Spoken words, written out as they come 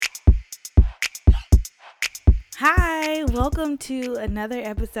Hi, welcome to another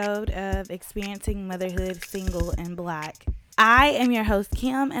episode of Experiencing Motherhood Single and Black. I am your host,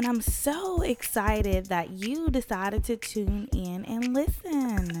 Kim, and I'm so excited that you decided to tune in and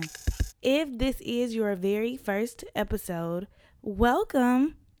listen. If this is your very first episode,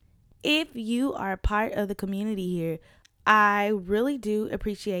 welcome. If you are part of the community here, I really do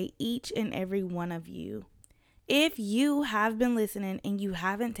appreciate each and every one of you. If you have been listening and you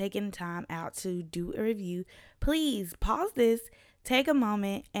haven't taken time out to do a review, please pause this, take a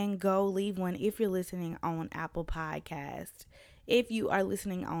moment, and go leave one if you're listening on Apple Podcast. If you are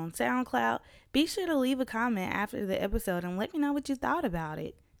listening on SoundCloud, be sure to leave a comment after the episode and let me know what you thought about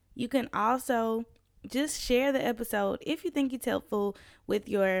it. You can also just share the episode if you think it's helpful with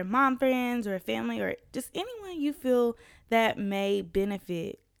your mom friends or family or just anyone you feel that may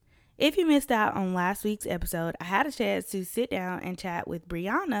benefit. If you missed out on last week's episode, I had a chance to sit down and chat with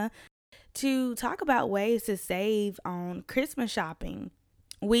Brianna to talk about ways to save on Christmas shopping.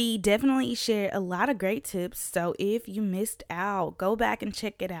 We definitely shared a lot of great tips, so if you missed out, go back and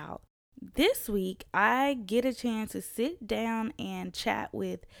check it out. This week, I get a chance to sit down and chat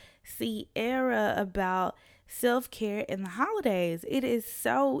with Sierra about self-care in the holidays. It is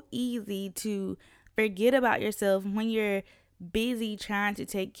so easy to forget about yourself when you're busy trying to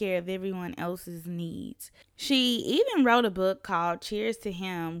take care of everyone else's needs. She even wrote a book called Cheers to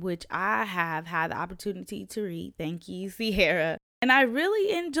Him, which I have had the opportunity to read. Thank you, Sierra. And I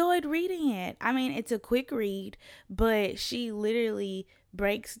really enjoyed reading it. I mean, it's a quick read, but she literally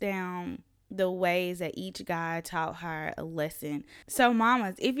breaks down the ways that each guy taught her a lesson. So,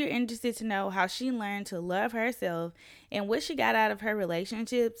 mamas, if you're interested to know how she learned to love herself and what she got out of her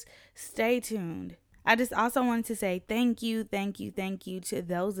relationships, stay tuned. I just also wanted to say thank you to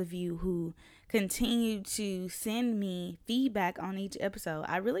those of you who continue to send me feedback on each episode.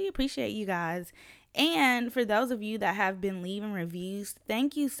 I really appreciate you guys. And for those of you that have been leaving reviews,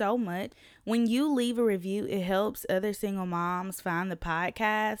 thank you so much. When you leave a review, it helps other single moms find the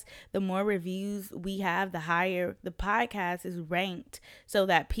podcast. The more reviews we have, the higher the podcast is ranked so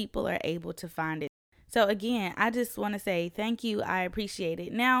that people are able to find it. So again, I just want to say thank you. I appreciate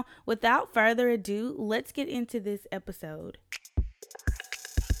it. Now, without further ado, let's get into this episode.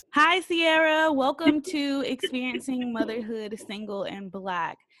 Hi, Sierra. Welcome to Experiencing Motherhood Single and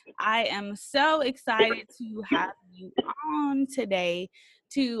Black. I am so excited to have you on today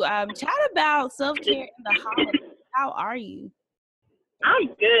to chat about self-care in the holidays. How are you? I'm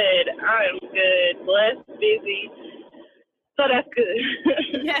good. I'm good. Blessed, busy. So that's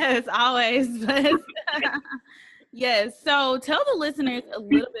good. Yes, always. Yes. So tell the listeners a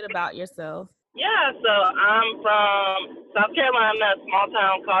little bit about yourself. Yeah, so I'm from South Carolina, a small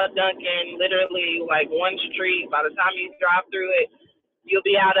town called Duncan, literally like one street. By the time you drive through it, you'll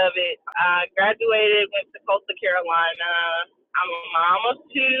be out of it. I graduated, went to Coastal Carolina. I'm a mom of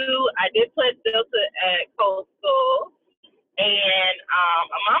two. I did play Delta at Coastal. And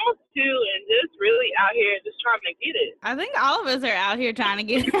a mom of two and just really out here just trying to get it. I think all of us are out here trying to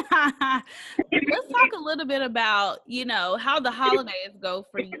get it. Let's talk a little bit about, how the holidays go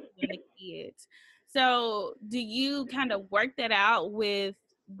for you and the kids. So do you kind of work that out with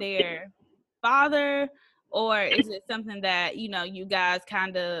their father, or is it something that, you guys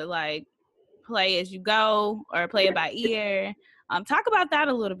kind of like play as you go or play it by ear? Talk about that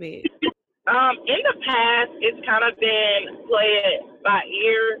a little bit. In the past, it's kind of been play it by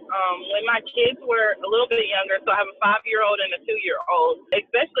ear. When my kids were a little bit younger, so I have a 5-year-old and a 2-year-old,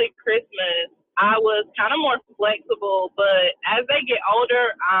 especially Christmas, I was kind of more flexible, but as they get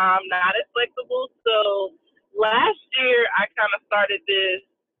older, I'm not as flexible. So last year, I kind of started this.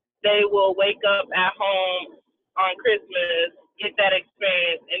 They will wake up at home on Christmas, get that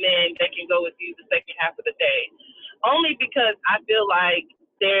experience, and then they can go with you the second half of the day. Only because I feel like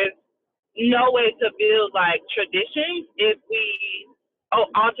there's no way to build like traditions if we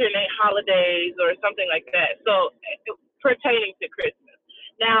alternate holidays or something like that. So pertaining to Christmas.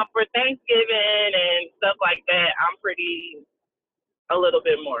 Now for Thanksgiving and stuff like that, I'm pretty a little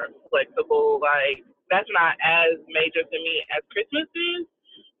bit more flexible. Like that's not as major to me as Christmas is,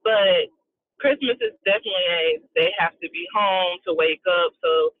 but Christmas is definitely they have to be home to wake up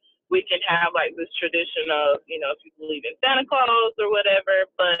so we can have like this tradition of, if you believe in Santa Claus or whatever,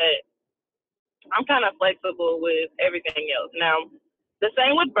 but I'm kind of flexible with everything else. Now, the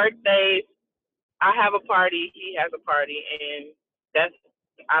same with birthdays. I have a party, he has a party, and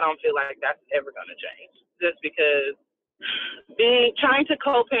I don't feel like that's ever going to change. Just because trying to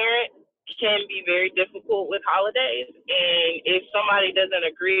co-parent can be very difficult with holidays. And if somebody doesn't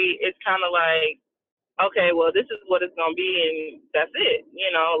agree, it's kind of like, okay, well, this is what it's going to be, and that's it.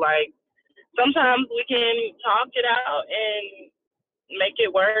 Like, sometimes we can talk it out and make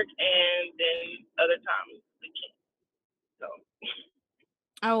it work, and then other times we can't. So.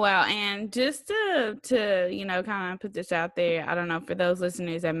 Oh wow. And just to kind of put this out there, I don't know, for those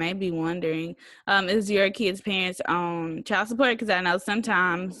listeners that may be wondering, is your kid's parents on child support? Because I know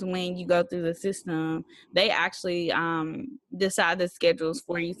sometimes when you go through the system, they actually decide the schedules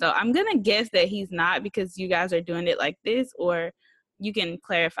for you. So I'm gonna guess that he's not, because you guys are doing it like this, or you can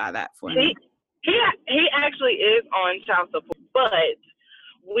clarify that for me. He actually is on child support, but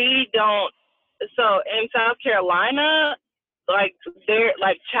we don't. So in South Carolina, like there,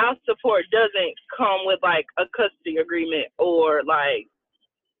 like child support doesn't come with like a custody agreement, or like,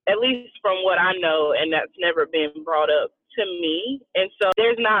 at least from what I know, and that's never been brought up to me. And so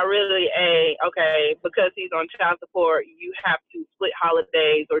there's not really a, okay, because he's on child support, you have to split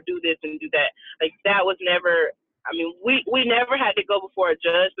holidays or do this and do that. Like that was never. I mean, we never had to go before a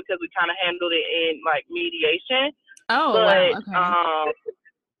judge because we kind of handled it in like mediation. Oh wow. But Okay.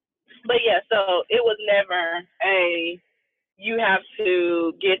 but yeah, so it was never a, you have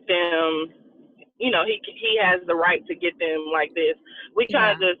to get them, he has the right to get them like this. We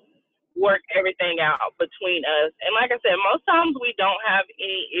kind Yeah. of just work everything out between us. And like I said, most times we don't have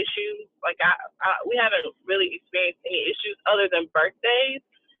any issues. Like we haven't really experienced any issues other than birthdays,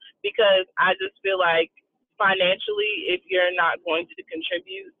 because I just feel like financially, if you're not going to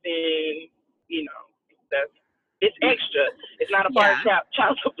contribute, then, that's, it's extra. It's not a part of Yeah.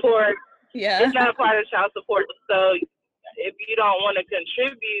 child support. Yeah. It's not a part of child support. So if you don't want to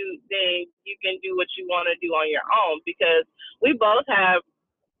contribute, then you can do what you want to do on your own, because we both have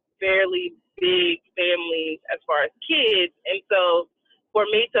fairly big families as far as kids. And so for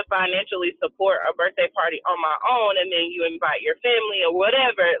me to financially support a birthday party on my own, and then you invite your family or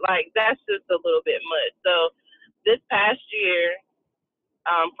whatever, like that's just a little bit much. So this past year,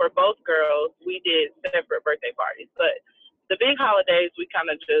 for both girls, we did separate birthday parties. But the big holidays, we kind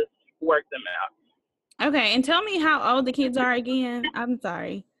of just worked them out. Okay. And tell me how old the kids are again. I'm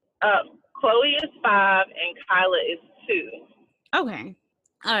sorry. Chloe is 5 and Kyla is 2. Okay.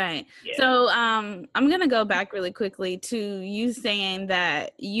 All right. Yeah. So I'm going to go back really quickly to you saying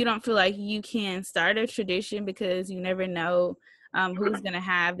that you don't feel like you can start a tradition because you never know who's going to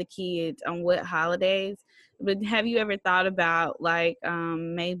have the kids on what holidays. But have you ever thought about like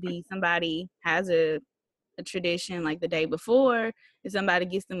maybe somebody has a tradition like the day before, and somebody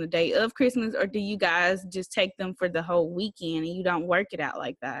gets them the day of Christmas, or do you guys just take them for the whole weekend and you don't work it out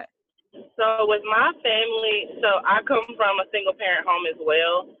like that? So with my family, so I come from a single parent home as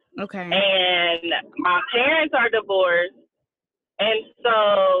well. Okay. And my parents are divorced. And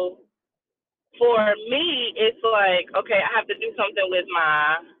so for me, it's like, okay, I have to do something with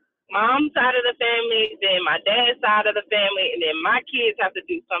my mom's side of the family, then my dad's side of the family, and then my kids have to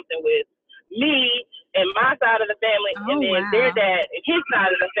do something with me and my side of the family, and Oh, then their wow. dad and his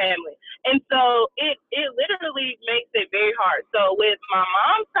side of the family. And so it literally makes it very hard. So with my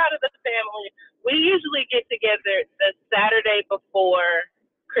mom's side of the family, we usually get together the Saturday before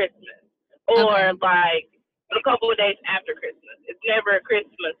Christmas, or Okay. like a couple of days after Christmas. It's never a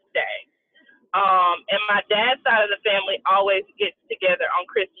Christmas day. And my dad's side of the family always gets together on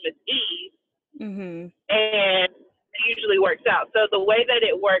Christmas Eve, Mhm. and it usually works out. So the way that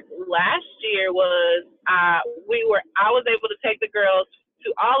it worked last year was, I was able to take the girls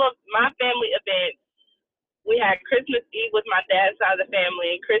to all of my family events. We had Christmas Eve with my dad's side of the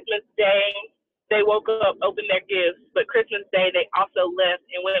family. Christmas Day, they woke up, opened their gifts, but Christmas Day they also left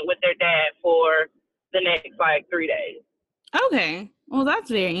and went with their dad for the next like 3 days. Okay. Well,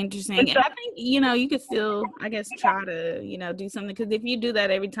 that's very interesting. And And so I think, you could still, I guess, try to, do something. Because if you do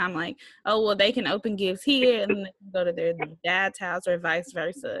that every time, like, oh, well, they can open gifts here and then they can go to their dad's house or vice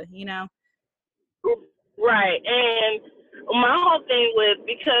versa. right, and my whole thing was,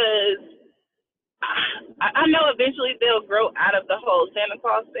 because I know eventually they'll grow out of the whole Santa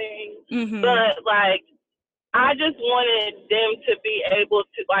Claus thing, Mm-hmm. but like I just wanted them to be able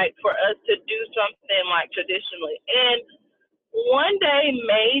to, like, for us to do something like traditionally. And one day,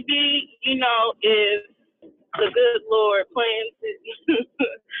 maybe, if the good Lord plans it,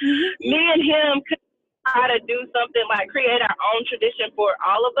 me and him could try to do something like create our own tradition for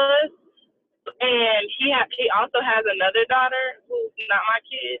all of us. And he also has another daughter who's not my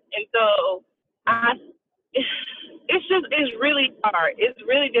kid, and so I it's really hard. It's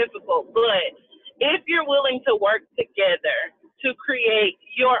really difficult. But if you're willing to work together to create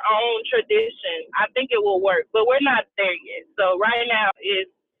your own tradition, I think it will work. But we're not there yet. So right now is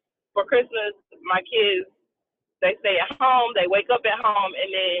for Christmas, my kids, they stay at home, they wake up at home, and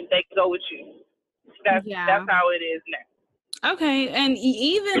then they go with you. That's Yeah. how it is now. Okay, and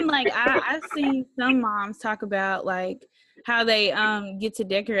even like I've seen some moms talk about like how they get to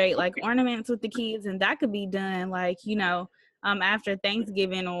decorate like ornaments with the kids, and that could be done like after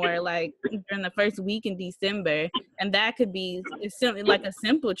Thanksgiving or like during the first week in December, and that could be it's something like a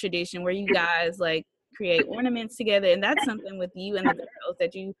simple tradition where you guys like create ornaments together, and that's something with you and the girls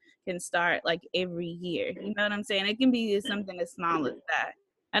that you can start like every year. You know what I'm saying? It can be something as small as that.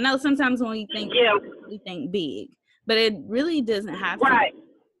 I know sometimes when Yeah, we think big, but it really doesn't have to right.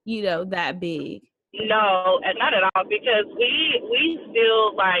 be, that big. No, and not at all. Because we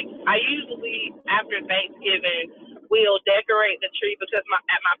still like. I usually after Thanksgiving will decorate the tree because my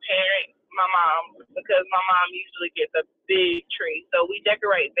mom, because my mom usually gets a big tree, so we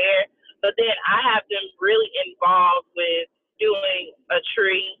decorate there. But then I have them really involved with doing a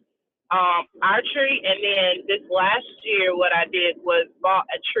tree, our tree, and then this last year what I did was bought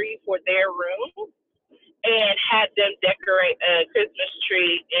a tree for their room and had them decorate a Christmas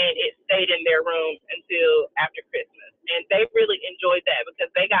tree, and it stayed in their room until after Christmas. And they really enjoyed that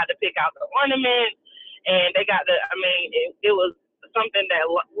because they got to pick out the ornaments, and they got the. I mean, it was something that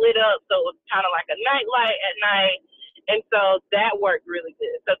lit up, so it was kind of like a night light at night. And so that worked really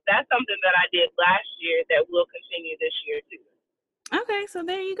good. So that's something that I did last year that will continue this year too. Okay, so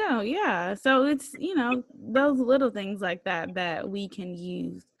there you go. Yeah. So it's, those little things like that that we can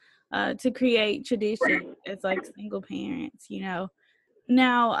use to create tradition as like single parents.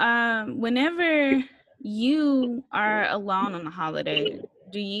 Now, whenever you are alone on the holiday,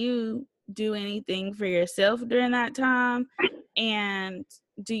 do you do anything for yourself during that time? And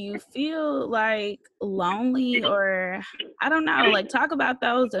do you feel like lonely, or I don't know, like talk about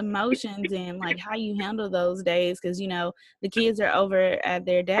those emotions and like how you handle those days? Because, the kids are over at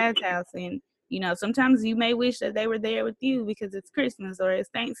their dad's house, and, sometimes you may wish that they were there with you because it's Christmas or it's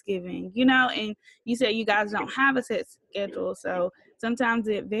Thanksgiving, and you said you guys don't have a set schedule. So sometimes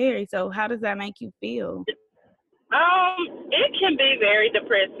it varies. So how does that make you feel? It can be very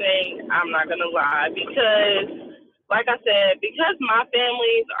depressing. I'm not gonna lie because, like I said, because my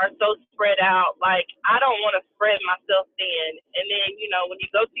families are so spread out. Like I don't want to spread myself thin. And then when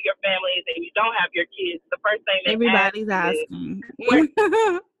you go to your families and you don't have your kids, the first thing they ask Everybody's you is, asking.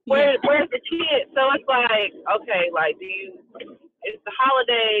 "Where, Yeah. where's the kids?" So it's like, okay, like do you? It's the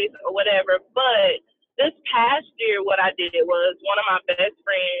holidays or whatever. But this past year, what I did was one of my best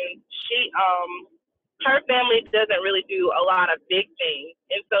friends. Her family doesn't really do a lot of big things,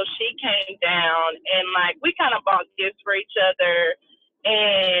 and so she came down and like we kind of bought gifts for each other,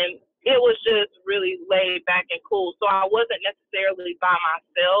 and it was just really laid back and cool. So I wasn't necessarily by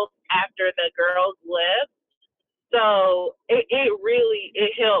myself after the girls left. So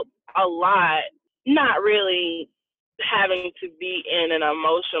it helped a lot. Not really having to be in an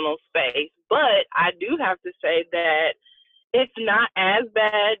emotional space, but I do have to say that it's not as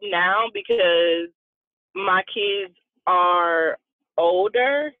bad now because my kids are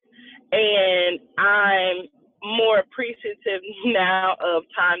older and I'm more appreciative now of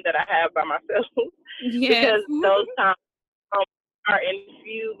time that I have by myself Yes. because those times are in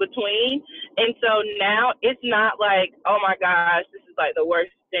few between. And so now it's not like, oh my gosh, this is like the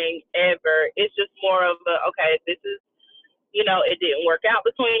worst thing ever. It's just more of a, okay, this is, it didn't work out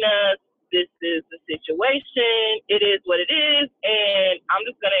between us. This is the situation. It is what it is. And I'm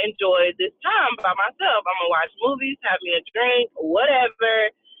just going to enjoy this time by myself. I'm going to watch movies, have me a drink, whatever,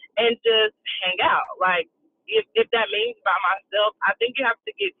 and just hang out. Like, if that means by myself, I think you have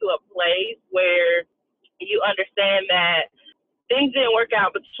to get to a place where you understand that things didn't work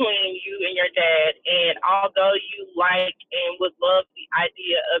out between you and your dad. And although you like and would love the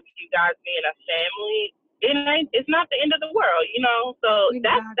idea of you guys being a family, it's not the end of the world. So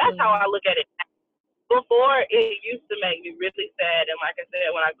that's how Exactly. I look at it. Before, it used to make me really sad. And like I said,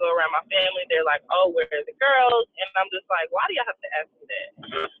 when I go around my family, they're like, "Oh, where are the girls?" And I'm just like, "Why do you have to ask me that?"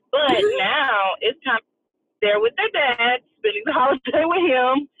 But now it's time they're with their dad, spending the holiday with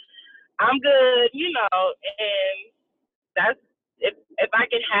him. I'm good. And that's if I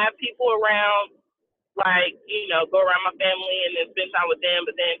can have people around, like go around my family and then spend time with them,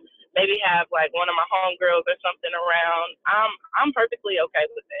 but then maybe have like one of my homegirls or something around. I'm perfectly okay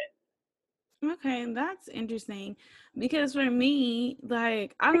with that. Okay, that's interesting because for me,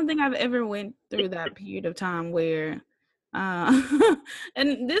 like, I don't think I've ever went through that period of time where,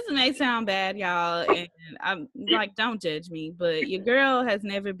 and this may sound bad, y'all, and I'm like, don't judge me, but your girl has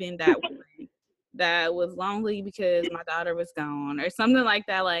never been that one that was lonely because my daughter was gone or something like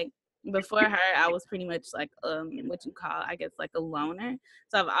that. Like before her, I was pretty much like, what you call, I guess, like a loner.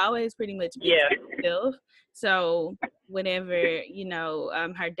 So I've always pretty much been to Yeah. myself. So whenever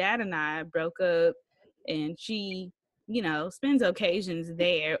her dad and I broke up, and she spends occasions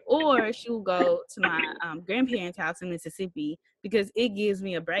there, or she'll go to my grandparents' house in Mississippi because it gives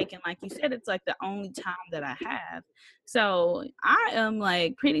me a break. And like you said, it's like the only time that I have. So I am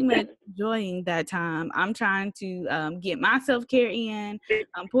like pretty much enjoying that time. I'm trying to get my self care in,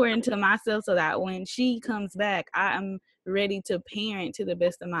 pour into myself so that when she comes back, I am ready to parent to the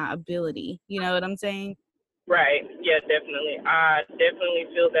best of my ability. You know what I'm saying? Right. Yeah, definitely. I definitely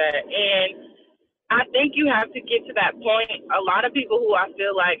feel that. And I think you have to get to that point. A lot of people who I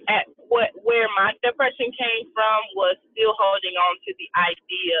feel like where my depression came from was still holding on to the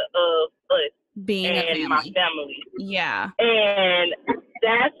idea of us Being a and my family. family. Yeah. And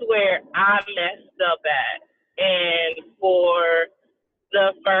that's where I messed up at. And for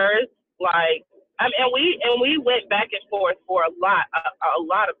the first, like, I mean, and we went back and forth for a lot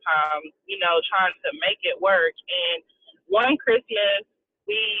of times, trying to make it work. And one Christmas,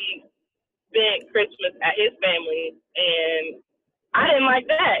 we spent Christmas at his family, and I didn't like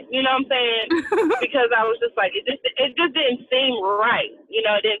that. You know what I'm saying? Because I was just like, it just didn't seem right. It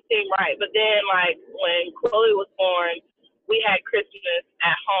didn't seem right. But then, like, when Chloe was born, we had Christmas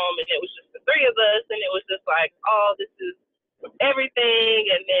at home, and it was just the three of us, and it was just like, oh, this is everything.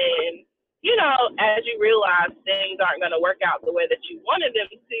 And then, as you realize things aren't going to work out the way that you wanted them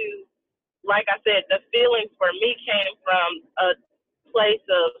to, like I said, the feelings for me came from a place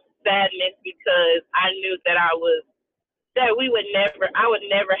of sadness because I knew that I would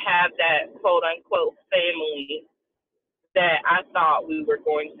never have that quote unquote family that I thought we were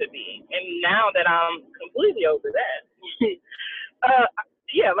going to be. And now that I'm completely over that,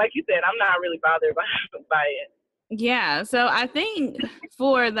 yeah, like you said, I'm not really bothered by it. Yeah. So I think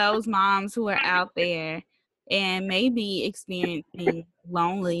for those moms who are out there and maybe experiencing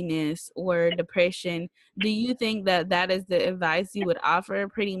loneliness or depression, do you think that that is the advice you would offer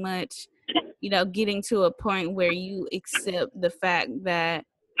pretty much, getting to a point where you accept the fact that,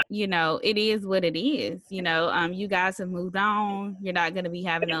 it is what it is, you guys have moved on, you're not going to be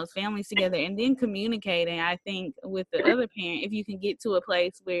having those families together, and then communicating, I think, with the other parent, if you can get to a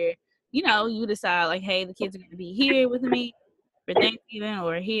place where you decide like, hey, the kids are going to be here with me for Thanksgiving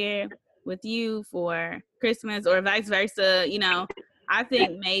or here with you for Christmas or vice versa. I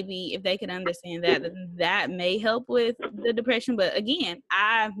think maybe if they could understand that, then that may help with the depression. But again,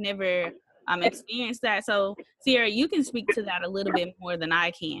 I've never experienced that. So Sierra, you can speak to that a little bit more than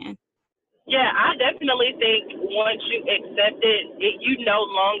I can. Yeah, I definitely think once you accept it, you no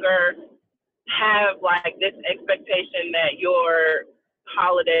longer have like this expectation that your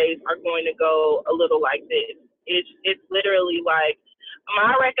holidays are going to go a little like this. It's literally like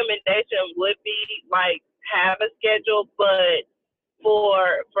my recommendation would be like have a schedule, but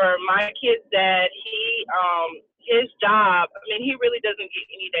for my kid's dad, his job, I mean, he really doesn't get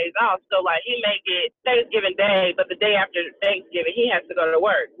any days off. So like he may get Thanksgiving Day, but the day after Thanksgiving he has to go to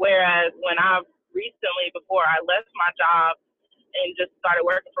work. Whereas when I recently, before I left my job and just started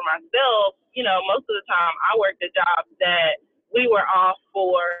working for myself, most of the time I worked a job that we were off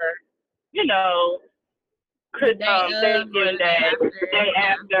for, Thanksgiving Day, the day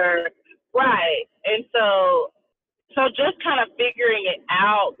after, right. And so just kind of figuring it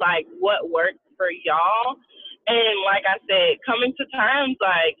out, like what works for y'all. And like I said, coming to terms,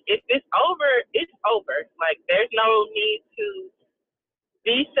 like if it's over, it's over. Like there's no need to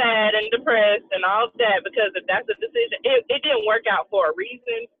be sad and depressed and all of that, because if that's a decision, it didn't work out for a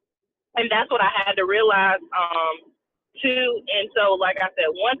reason. And that's what I had to realize too. And so, like I said,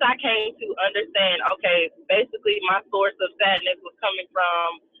 once I came to understand, okay, basically my source of sadness was coming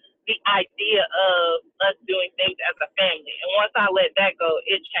from the idea of us doing things as a family. And once I let that go,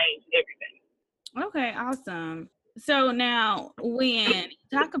 it changed everything. Okay, awesome. So now when you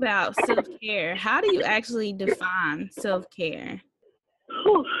talk about self-care, how do you actually define self-care?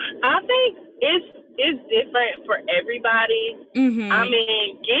 I think it's different for everybody. Mm-hmm. I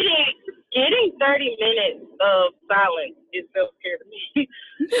mean, getting 30 minutes of silence is self-care to me.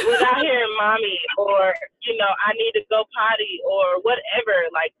 Without hearing mommy, or I need to go potty or whatever,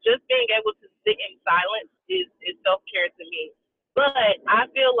 like just being able to sit in silence is self-care to me. But I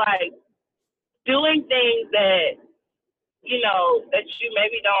feel like doing things that that you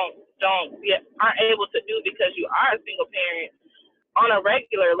maybe aren't able to do because you are a single parent on a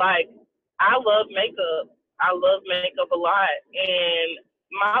regular, like I love makeup. I love makeup a lot, and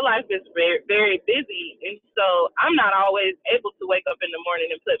my life is very, very busy, and so I'm not always able to wake up in the morning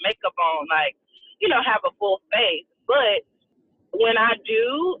and put makeup on, like, have a full face. But when I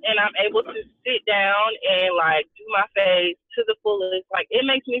do, and I'm able to sit down and like do my face to the fullest, like it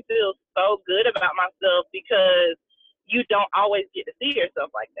makes me feel so good about myself, because you don't always get to see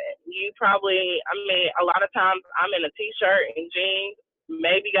yourself like that. You probably, I mean, a lot of times I'm in a t-shirt and jeans,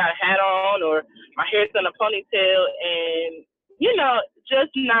 maybe got a hat on, or my hair's in a ponytail, and, you know,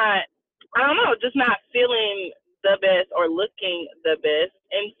 just not, I don't know, just not feeling the best or looking the best.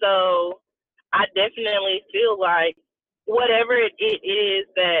 And so I definitely feel like whatever it is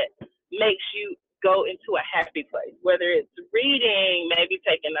that makes you go into a happy place, whether it's reading, maybe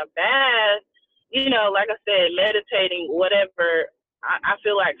taking a bath, you know, like I said, meditating, whatever. I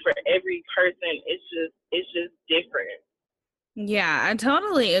feel like for every person, it's just different. Yeah, I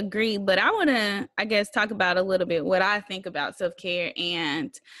totally agree. But I want to, I guess, talk about a little bit what I think about self-care.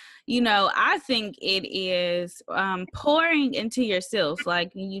 And, I think it is pouring into yourself.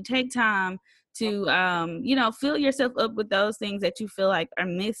 Like you take time to, fill yourself up with those things that you feel like are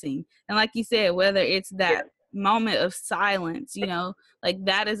missing. And like you said, whether it's that moment of silence, like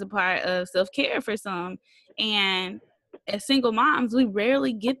that is a part of self-care for some. And as single moms, we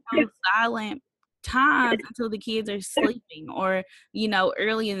rarely get those silent times until the kids are sleeping or,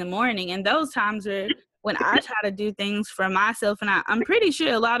 early in the morning. And those times are when I try to do things for myself. And I'm pretty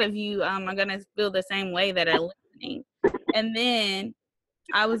sure a lot of you are going to feel the same way that are listening. And then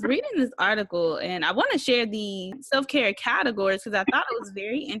I was reading this article and I want to share the self-care categories because I thought it was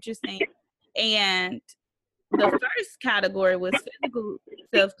very interesting. And the first category was physical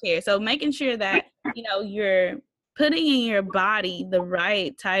self-care. So making sure that, you're putting in your body the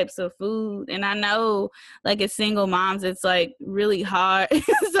right types of food. And I know like as single moms, it's like really hard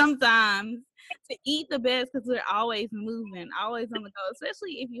sometimes to eat the best because we're always moving, always on the go,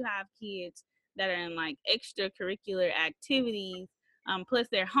 especially if you have kids that are in like extracurricular activities, plus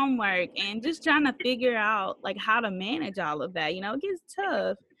their homework and just trying to figure out like how to manage all of that. It gets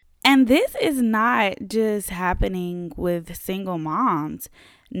tough. And this is not just happening with single moms.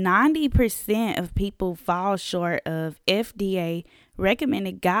 90% of people fall short of FDA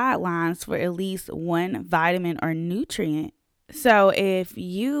recommended guidelines for at least one vitamin or nutrient. So if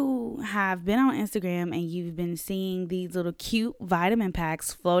you have been on Instagram and you've been seeing these little cute vitamin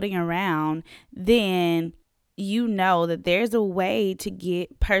packs floating around, then you know that there's a way to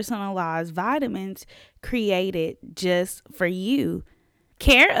get personalized vitamins created just for you.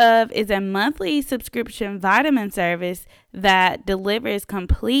 Care of is a monthly subscription vitamin service that delivers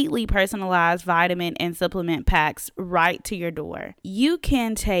completely personalized vitamin and supplement packs right to your door. You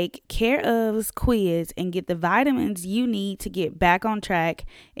can take Care of's quiz and get the vitamins you need to get back on track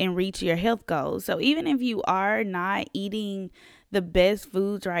and reach your health goals. So even if you are not eating the best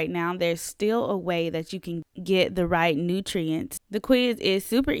foods right now, there's still a way that you can get the right nutrients. The quiz is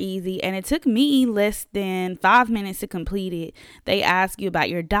super easy and it took me less than 5 minutes to complete it. They ask you about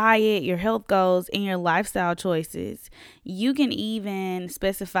your diet, your health goals, and your lifestyle choices. You can even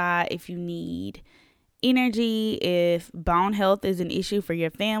specify if you need energy, if bone health is an issue for your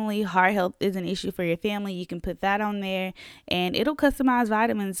family, heart health is an issue for your family, you can put that on there and it'll customize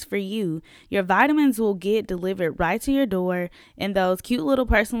vitamins for you. Your vitamins will get delivered right to your door in those cute little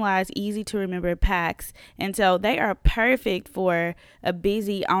personalized, easy to remember packs. And so they are perfect for a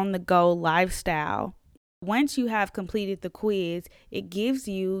busy on the go lifestyle. Once you have completed the quiz, it gives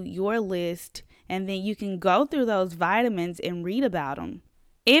you your list and then you can go through those vitamins and read about them.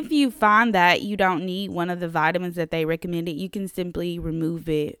 If you find that you don't need one of the vitamins that they recommended, you can simply remove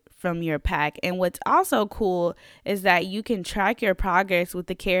it from your pack. And what's also cool is that you can track your progress with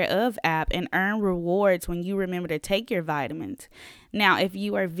the Care of app and earn rewards when you remember to take your vitamins. Now, if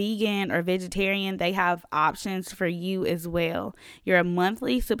you are vegan or vegetarian, they have options for you as well. Your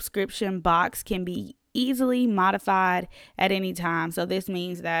monthly subscription box can be easily modified at any time. So this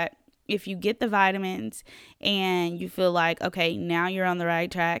means that if you get the vitamins and you feel like, okay, now you're on the right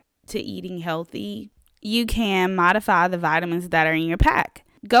track to eating healthy, you can modify the vitamins that are in your pack.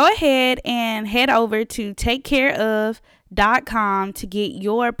 Go ahead and head over to takecareof.com to get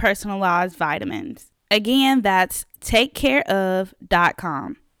your personalized vitamins. Again, that's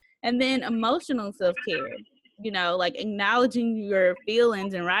takecareof.com. And then emotional self-care, like acknowledging your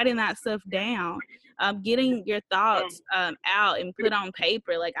feelings and writing that stuff down. Getting your thoughts out and put on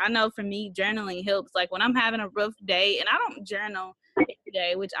paper. Like I know for me, journaling helps. Like when I'm having a rough day, and I don't journal every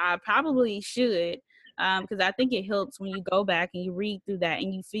day, which I probably should, because I think it helps when you go back and you read through that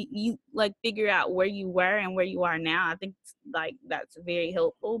and you like figure out where you were and where you are now. I think like that's very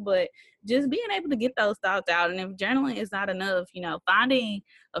helpful. But just being able to get those thoughts out, and if journaling is not enough, finding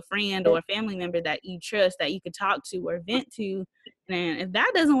a friend or a family member that you trust that you could talk to or vent to. And if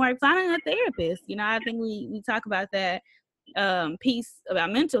that doesn't work, finding a therapist. I think we talk about that piece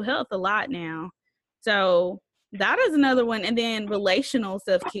about mental health a lot now. So that is another one. And then relational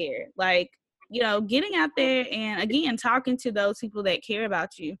self-care. Like getting out there and, again, talking to those people that care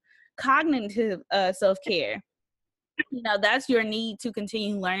about you. Cognitive self-care, that's your need to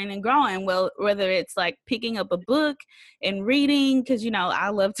continue learning and growing. Well, whether it's like picking up a book and reading, because, I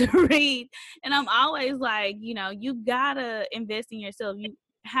love to read. And I'm always like, you gotta invest in yourself. You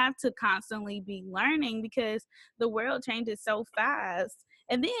have to constantly be learning because the world changes so fast.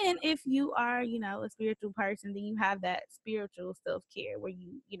 And then if you are, a spiritual person, then you have that spiritual self-care where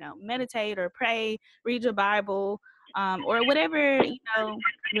you, meditate or pray, read your Bible, or whatever,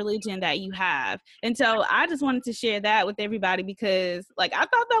 religion that you have. And so I just wanted to share that with everybody because, like, I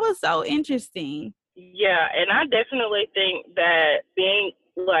thought that was so interesting. Yeah, and I definitely think that being,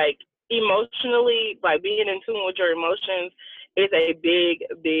 like, emotionally, like, being in tune with your emotions is a big,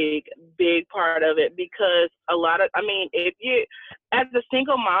 big, big part of it, because if you, as a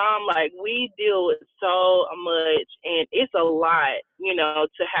single mom, like, we deal with so much, and it's a lot,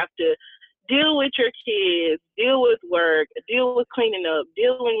 to have to deal with your kids, deal with work, deal with cleaning up,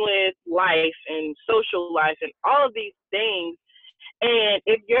 dealing with life and social life and all of these things. And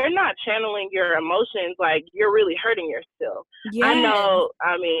if you're not channeling your emotions, like, you're really hurting yourself. Yes.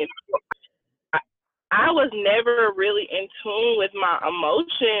 I was never really in tune with my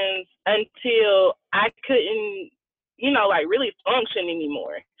emotions until I couldn't, really function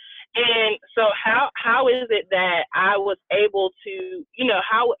anymore. And so how is it that I was able to,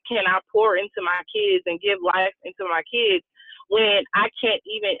 how can I pour into my kids and give life into my kids when I can't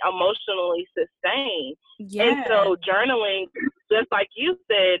even emotionally sustain? Yeah. And so journaling, just like you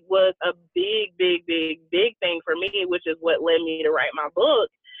said, was a big, big, big, big thing for me, which is what led me to write my book.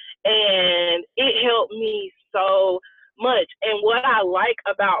 And it helped me so much. And what I like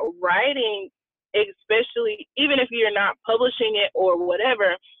about writing, especially even if you're not publishing it or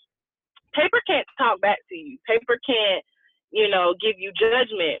whatever, paper can't talk back to you. Paper can't, give you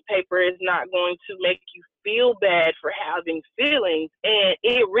judgment. Paper is not going to make you feel bad for having feelings. And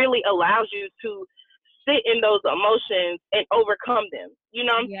it really allows you to sit in those emotions and overcome them. You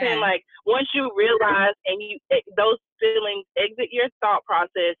know what I'm saying? Like, once you realize and those feelings exit your thought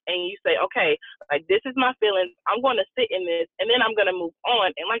process and you say, okay, like, this is my feelings, I'm going to sit in this and then I'm going to move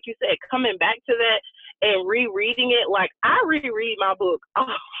on. And like you said, coming back to that and rereading it, like, I reread my book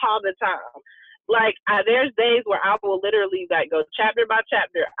all the time. Like, there's days where I will literally, like, go chapter by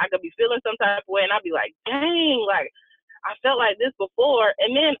chapter. I could be feeling some type of way and I'll be like, dang, like, I felt like this before.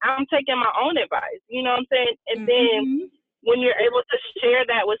 And then I'm taking my own advice, you know what I'm saying? And then when you're able to share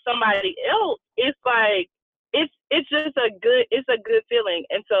that with somebody else, it's like, it's just a good feeling.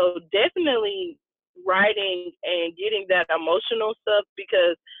 And so definitely writing and getting that emotional stuff,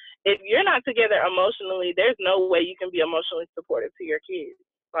 because if you're not together emotionally, there's no way you can be emotionally supportive to your kids.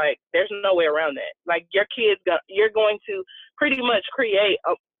 Like, there's no way around that. Like, your kids, you're going to pretty much create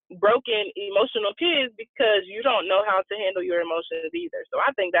a broken emotional kids because you don't know how to handle your emotions either. So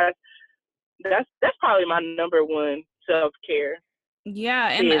I think that's probably my number one self-care. Yeah,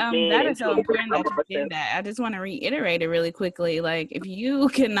 and that is so important that you did that. I just want to reiterate it really quickly. Like, if you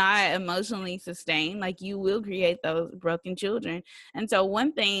cannot emotionally sustain, like, you will create those broken children. And so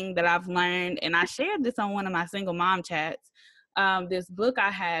one thing that I've learned, and I shared this on one of my single mom chats, this book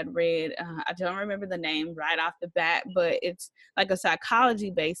I had read, I don't remember the name right off the bat, but it's like a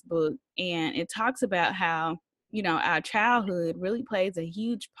psychology-based book, and it talks about how our childhood really plays a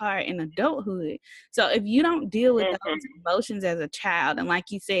huge part in adulthood. So if you don't deal with those emotions as a child, and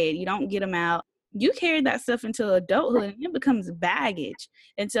like you said, you don't get them out, you carry that stuff into adulthood and it becomes baggage.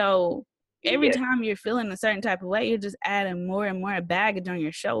 And so every time you're feeling a certain type of way, you're just adding more and more baggage on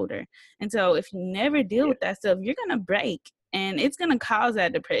your shoulder. And so if you never deal with that stuff, you're going to break. And it's going to cause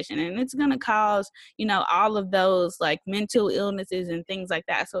that depression, and it's going to cause, all of those like mental illnesses and things like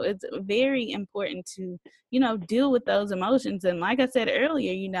that. So it's very important to, deal with those emotions. And like I said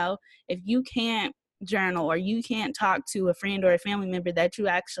earlier, if you can't journal or you can't talk to a friend or a family member that you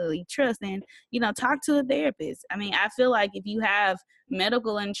actually trust, then, talk to a therapist. I mean, I feel like if you have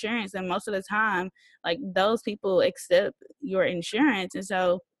medical insurance, and most of the time, like, those people accept your insurance. And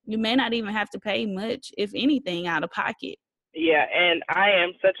so you may not even have to pay much, if anything, out of pocket. Yeah, and I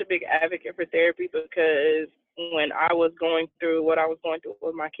am such a big advocate for therapy, because when I was going through what I was going through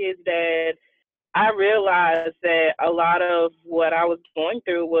with my kid's dad, I realized that a lot of what I was going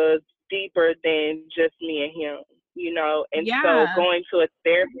through was deeper than just me and him, and so going to a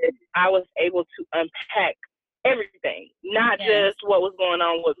therapist, I was able to unpack everything, not just what was going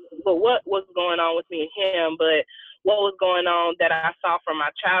on with me and him, but what was going on that I saw from my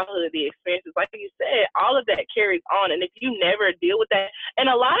childhood, the experiences. Like you said, all of that carries on. And if you never deal with that, and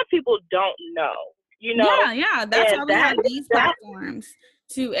a lot of people don't know, Yeah, that's why we have these platforms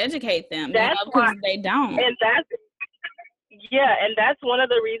to educate them, That's why, because they don't. and that's one of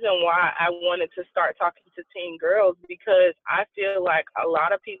the reasons why I wanted to start talking to teen girls, because I feel like a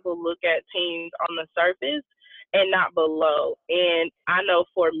lot of people look at teens on the surface and not below. And I know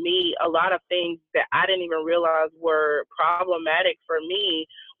for me, a lot of things that I didn't even realize were problematic for me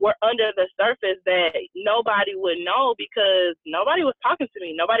were under the surface that nobody would know, because nobody was talking to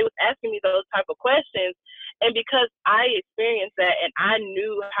me. Nobody was asking me those type of questions. And because I experienced that and I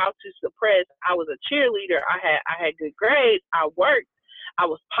knew how to suppress, I was a cheerleader. I had good grades. I worked. I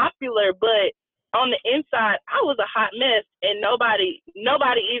was popular, but on the inside, I was a hot mess, and nobody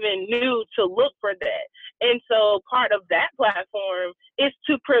even knew to look for that. And so part of that platform is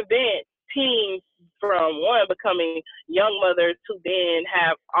to prevent teens from, one, becoming young mothers who then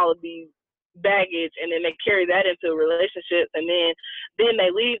have all of these baggage, and then they carry that into relationships, and then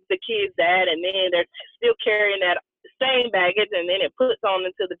they leave the kid's dad, and then they're still carrying that same baggage, and then it puts on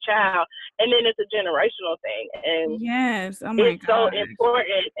into the child, and then it's a generational thing. And yes, oh my it's so gosh,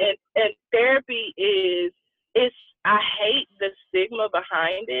 important. And therapy is I hate the stigma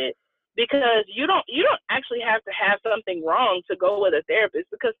behind it, because you don't actually have to have something wrong to go with a therapist,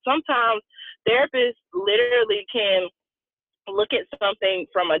 because sometimes therapists literally can look at something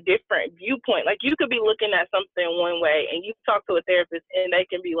from a different viewpoint. Like, you could be looking at something one way, and you talk to a therapist and they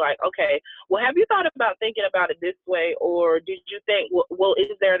can be like, okay, well, have you thought about thinking about it this way? Or did you think, well,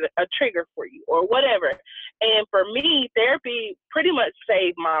 is there a trigger for you or whatever? And for me, therapy pretty much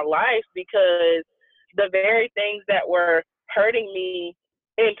saved my life, because the very things that were hurting me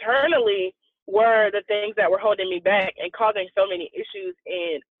internally were the things that were holding me back and causing so many issues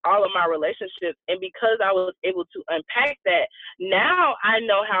in all of my relationships. And because I was able to unpack that, now I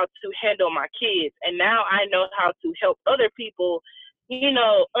know how to handle my kids, and now I know how to help other people,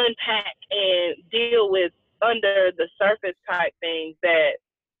 unpack and deal with under the surface type things that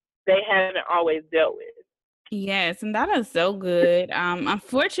they haven't always dealt with. yes, and that is so good.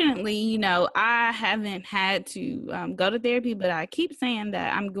 Unfortunately, I haven't had to go to therapy, but I keep saying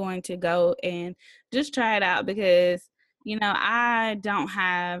that I'm going to go and just try it out, because I don't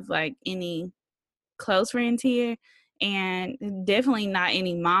have like any close friends here, and definitely not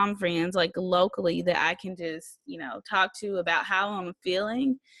any mom friends like locally that I can just talk to about how I'm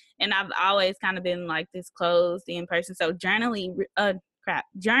feeling. And I've always kind of been like this closed in person, so journaling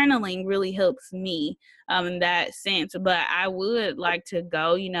really helps me in that sense. But I would like to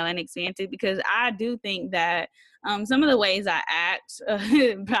go and experience it, because I do think that some of the ways I act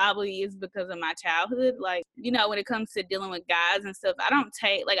probably is because of my childhood. Like, when it comes to dealing with guys and stuff, I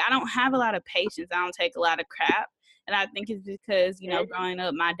don't have a lot of patience. I don't take a lot of crap. And I think it's because, growing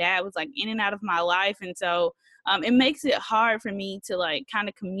up, my dad was like in and out of my life. And so it makes it hard for me to like kind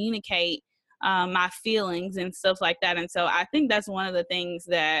of communicate my feelings and stuff like that. And so I think that's one of the things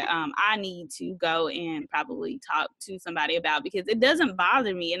that I need to go and probably talk to somebody about, because it doesn't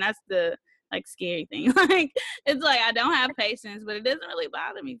bother me. And that's the like scary thing. Like, it's like I don't have patience, but it doesn't really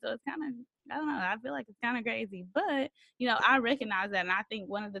bother me. So it's kind of, I don't know, I feel like it's kind of crazy. But I recognize that. And I think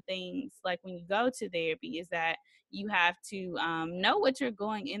one of the things, like when you go to therapy, is that you have to know what you're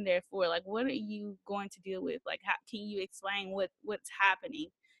going in there for. Like, what are you going to deal with? Like, how can you explain what's happening?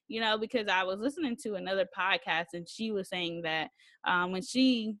 Because I was listening to another podcast, and she was saying that when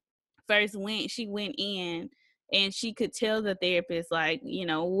she first went, she went in and she could tell the therapist, like,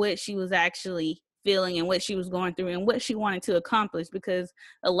 what she was actually feeling and what she was going through and what she wanted to accomplish. Because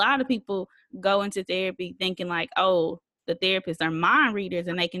a lot of people go into therapy thinking like, oh, the therapists are mind readers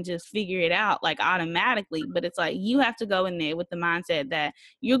and they can just figure it out like automatically. But it's like, you have to go in there with the mindset that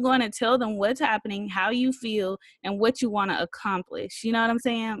you're going to tell them what's happening, how you feel, and what you want to accomplish. You know what I'm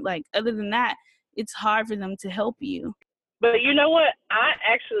saying? Like, other than that, it's hard for them to help you. But you know what? I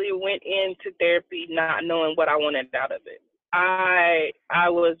actually went into therapy not knowing what I wanted out of it. I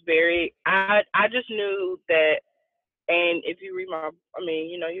just knew that. And if you read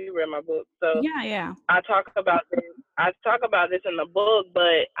you read my book, so Yeah. I talk about this in the book.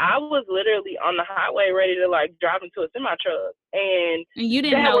 But I was literally on the highway ready to like drive into a semi truck, and you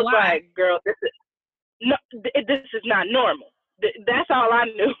didn't that know was why. like, girl, this is not normal. That's all I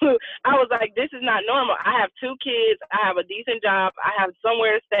knew. I was like, this is not normal. I have 2 kids. I have a decent job. I have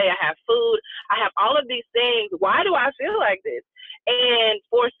somewhere to stay. I have food. I have all of these things. Why do I feel like this? And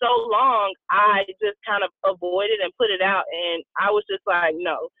for so long, I just kind of avoided and put it out. And I was just like,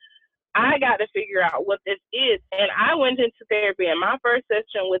 no, I got to figure out what this is. And I went into therapy. And my first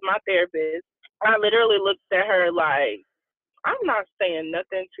session with my therapist, I literally looked at her like, I'm not saying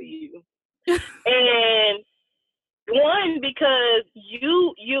nothing to you. And One, because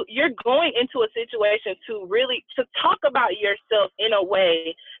you're going into a situation to talk about yourself in a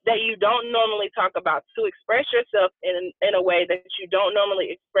way that you don't normally talk about, to express yourself in a way that you don't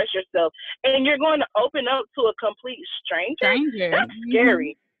normally express yourself, and you're going to open up to a complete stranger. That's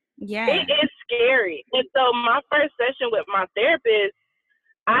scary. Yeah. It is scary. And so my first session with my therapist,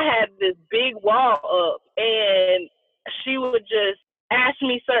 I had this big wall up, and she would just ask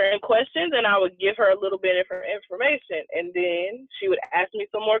me certain questions, and I would give her a little bit of information, and then she would ask me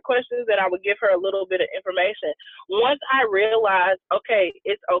some more questions, and I would give her a little bit of information. Once I realized, okay,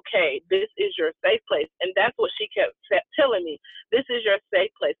 it's okay, this is your safe place, and that's what she kept telling me. This is your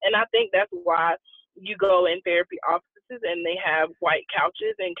safe place, and I think that's why you go in therapy offices and they have white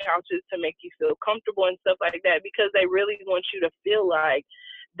couches and couches to make you feel comfortable and stuff like that, because they really want you to feel like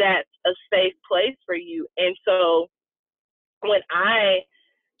that's a safe place for you. And so when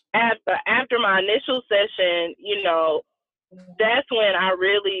after my initial session, that's when I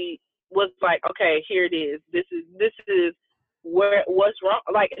really was like, okay, here it is. This is what's wrong.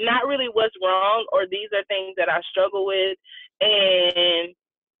 Like, not really what's wrong, or these are things that I struggle with, and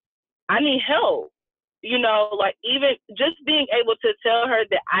I need help. Like, even just being able to tell her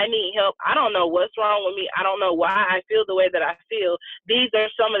that I need help. I don't know what's wrong with me. I don't know why I feel the way that I feel. These are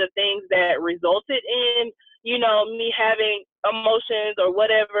some of the things that resulted in, me having emotions or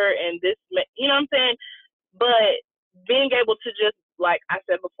whatever. And this, what I'm saying? But being able to just, like I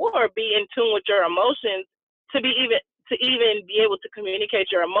said before, be in tune with your emotions, to even be able to communicate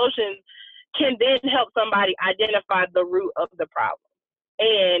your emotions, can then help somebody identify the root of the problem.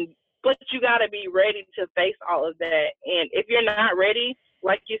 But you got to be ready to face all of that. And if you're not ready,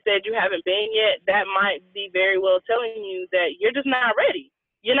 like you said, you haven't been yet, that might be very well telling you that you're just not ready.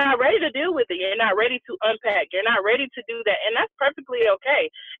 You're not ready to deal with it. You're not ready to unpack. You're not ready to do that. And that's perfectly okay,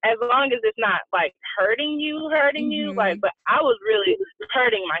 as long as it's not like hurting you. Like, but I was really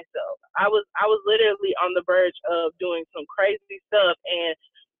hurting myself. I was literally on the verge of doing some crazy stuff, and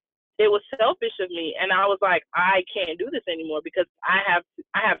it was selfish of me, and I was like, I can't do this anymore, because I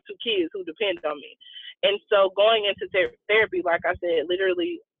have two kids who depend on me. And so going into therapy, like I said,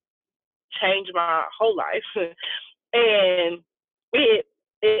 literally changed my whole life. And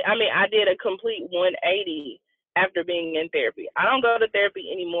I did a complete 180 after being in therapy. I don't go to therapy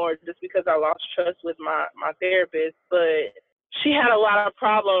anymore just because I lost trust with my therapist, but she had a lot of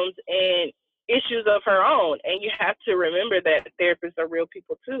problems and issues of her own. And you have to remember that therapists are real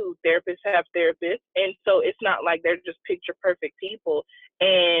people too. Therapists have therapists. And so it's not like they're just picture perfect people.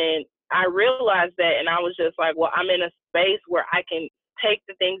 And I realized that, and I was just like, well, I'm in a space where I can take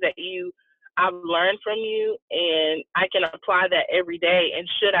the things that I've learned from you, and I can apply that every day. And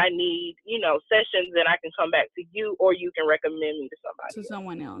should I need, sessions, then I can come back to you, or you can recommend me to somebody else.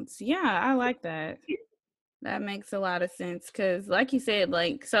 Someone else. Yeah, I like that. Yeah. That makes a lot of sense, because like you said,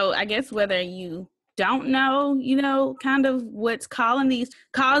 like, so I guess whether you don't know, kind of what's causing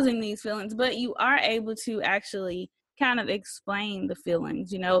these feelings, but you are able to actually kind of explain the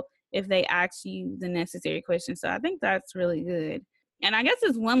feelings, if they ask you the necessary questions. So I think that's really good. And I guess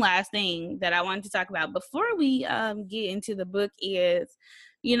there's one last thing that I wanted to talk about before we get into the book is,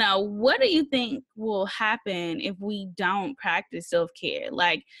 what do you think will happen if we don't practice self-care?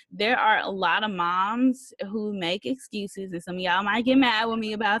 Like, there are a lot of moms who make excuses, and some of y'all might get mad with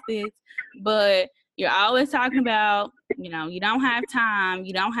me about this, but you're always talking about, you don't have time,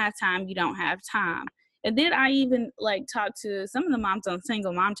 you don't have time, you don't have time. And then I even talked to some of the moms on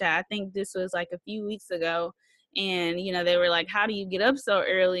Single Mom Chat. I think this was like a few weeks ago. And, they were like, how do you get up so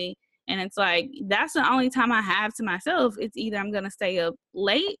early? And it's like, that's the only time I have to myself. It's either I'm going to stay up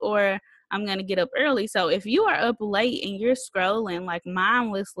late or I'm going to get up early. So if you are up late and you're scrolling like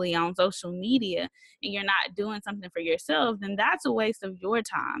mindlessly on social media and you're not doing something for yourself, then that's a waste of your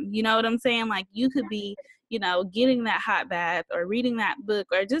time. You know what I'm saying? Like, you could be, getting that hot bath or reading that book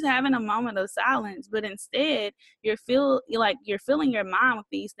or just having a moment of silence. But instead, you're filling your mind with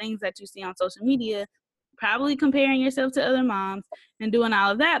these things that you see on social media, probably comparing yourself to other moms and doing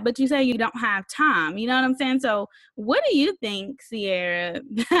all of that, but you say you don't have time. You know what I'm saying? So what do you think, Sierra,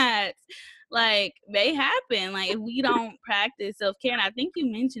 that may happen if we don't practice self-care? And I think you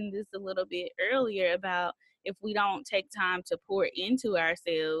mentioned this a little bit earlier about if we don't take time to pour into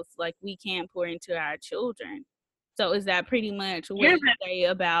ourselves, we can't pour into our children. So is that pretty much what you say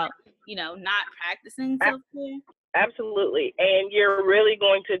about, not practicing self-care? Absolutely. And you're really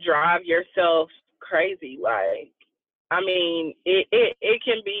going to drive yourself crazy. It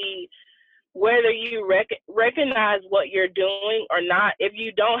can be whether you recognize what you're doing or not. If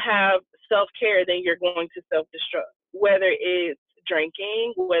you don't have self-care, then you're going to self-destruct, whether it's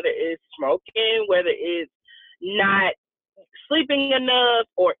drinking, whether it's smoking, whether it's not sleeping enough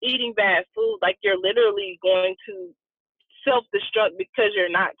or eating bad food, like you're literally going to self-destruct because you're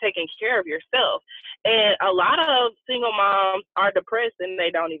not taking care of yourself. And a lot of single moms are depressed and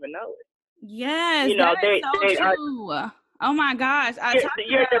they don't even know it. Yes, that is so true. Oh my gosh. I talked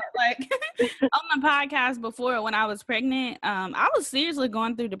about like on the podcast before when I was pregnant, I was seriously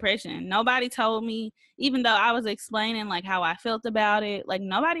going through depression. Nobody told me, even though I was explaining like how I felt about it, like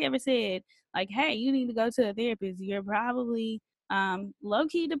nobody ever said like, hey, you need to go to a therapist. You're probably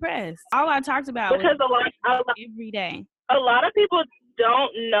low-key depressed. All I talked about was every day. A lot of people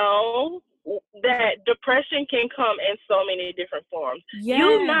don't know that depression can come in so many different forms. Yeah.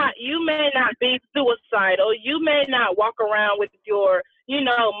 You may not be suicidal. You may not walk around with your,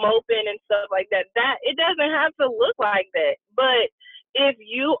 moping and stuff like that. That it doesn't have to look like that. But if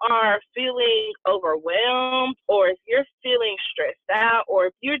you are feeling overwhelmed, or if you're feeling stressed out, or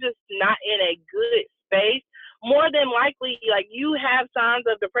if you're just not in a good space, more than likely, like, you have signs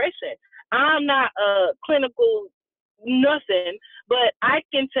of depression. I'm not a clinical nothing, but I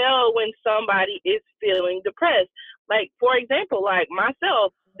can tell when somebody is feeling depressed. Like, for example, like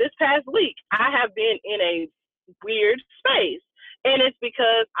myself, this past week, I have been in a weird space. And it's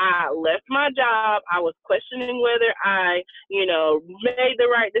because I left my job. I was questioning whether I, made the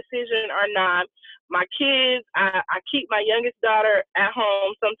right decision or not. My kids, I keep my youngest daughter at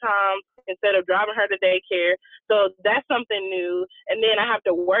home sometimes instead of driving her to daycare. So that's something new. And then I have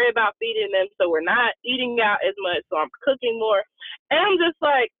to worry about feeding them, so we're not eating out as much, so I'm cooking more. And I'm just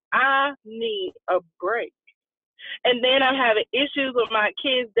like, I need a break. And then I'm having issues with my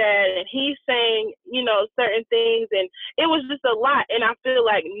kid's dad, and he's saying, certain things, and it was just a lot. And I feel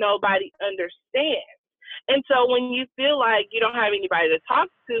like nobody understands. And so when you feel like you don't have anybody to talk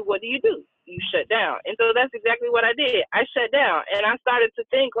to, what do? You shut down. And so that's exactly what I did. I shut down, and I started to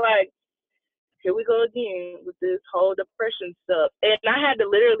think like, here we go again with this whole depression stuff. And I had to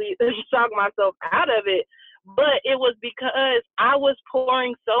literally talk myself out of it. But it was because I was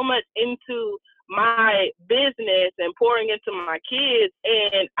pouring so much into my business and pouring into my kids,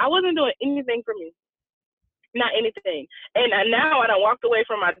 and I wasn't doing anything for me. Not anything. And now I done walked away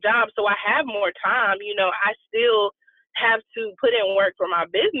from my job, so I have more time. I still have to put in work for my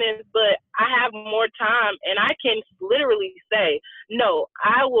business, but I have more time, and I can literally say, no,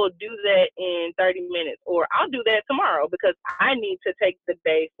 I will do that in 30 minutes, or I'll do that tomorrow because I need to take the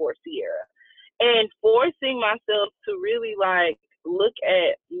day for Sierra. And forcing myself to really like look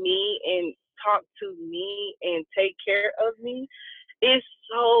at me and talk to me and take care of me is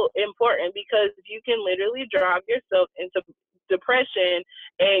so important, because you can literally drive yourself into depression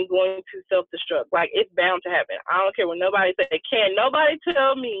and going to self-destruct. Like, it's bound to happen. I don't care what nobody say. Can't nobody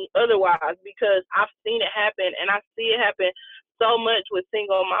tell me otherwise, because I've seen it happen, and I see it happen so much with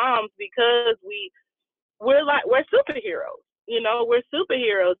single moms, because we're superheroes. We're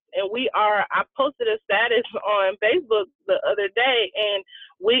superheroes, and I posted a status on Facebook the other day, and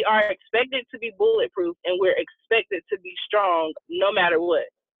we are expected to be bulletproof, and we're expected to be strong no matter what.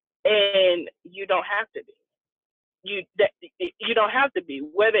 And you don't have to be. You don't have to be,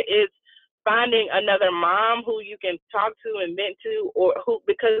 whether it's finding another mom who you can talk to and vent to, or who,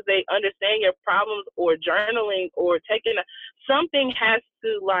 because they understand your problems, or journaling, or something has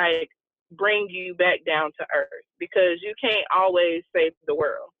to like bring you back down to earth, because you can't always save the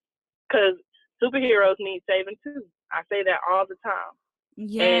world, because superheroes need saving too. I say that all the time.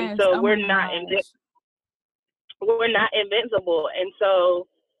 Yes. And so we're not invincible. And so,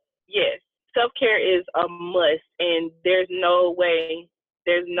 yes, self-care is a must, and there's no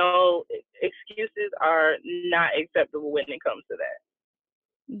excuses are not acceptable when it comes to that.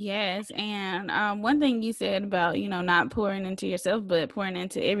 Yes. And one thing you said about, not pouring into yourself, but pouring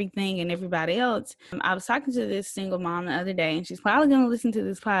into everything and everybody else. I was talking to this single mom the other day, and she's probably going to listen to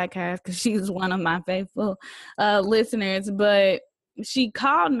this podcast because she's one of my faithful listeners. But she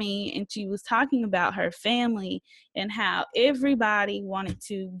called me, and she was talking about her family and how everybody wanted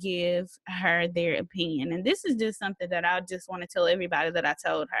to give her their opinion. And this is just something that I just want to tell everybody that I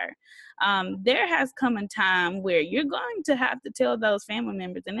told her. There has come a time where you're going to have to tell those family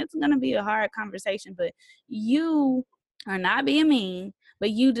members, and it's going to be a hard conversation, but you are not being mean,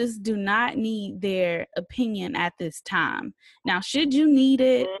 but you just do not need their opinion at this time. Now, should you need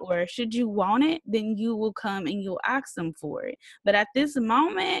it or should you want it, then you will come and you'll ask them for it. But at this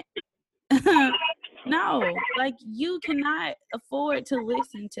moment, no, like, you cannot afford to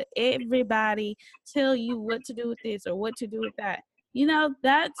listen to everybody tell you what to do with this or what to do with that.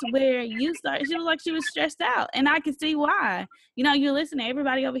 That's where you start. She was like, she was stressed out, and I can see why. You're listening to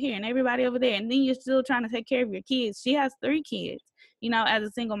everybody over here and everybody over there, and then you're still trying to take care of your kids. She has 3 kids, as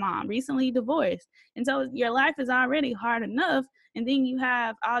a single mom, recently divorced. And so your life is already hard enough. And then you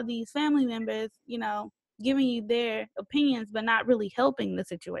have all these family members, giving you their opinions, but not really helping the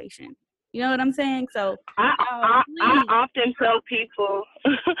situation. You know what I'm saying? So, I often tell people,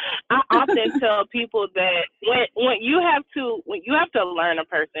 that when you have to learn a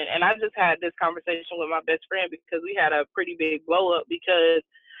person, and I just had this conversation with my best friend because we had a pretty big blow up because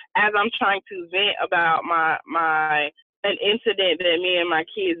as I'm trying to vent about an incident that me and my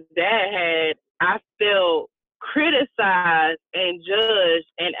kid's dad had, I felt criticized and judged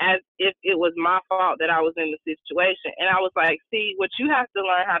and as if it was my fault that I was in the situation. And I was like, see, what you have to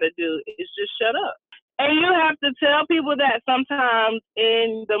learn how to do is just shut up. And you have to tell people that sometimes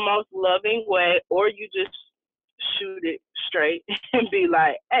in the most loving way, or you just shoot it straight and be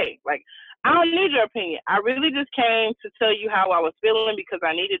like, hey, like, I don't need your opinion. I really just came to tell you how I was feeling because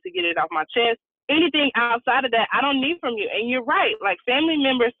I needed to get it off my chest. Anything outside of that, I don't need from you. And you're right. Like, family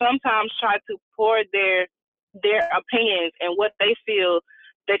members sometimes try to pour their opinions and what they feel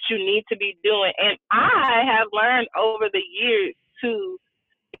that you need to be doing. And I have learned over the years to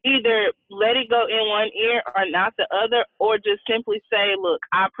either let it go in one ear or not the other, or just simply say, look,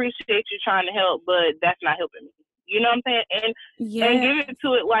 I appreciate you trying to help, but that's not helping me. You know what I'm saying? And give it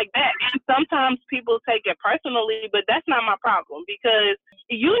to it like that. And sometimes people take it personally, but that's not my problem because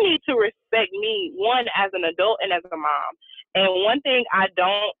you need to respect me, one, as an adult and as a mom. And one thing I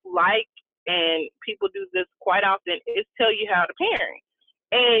don't like, and people do this quite often, is tell you how to parent.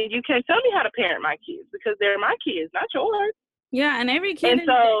 And you can tell me how to parent my kids because they're my kids, not yours. Yeah, and every kid and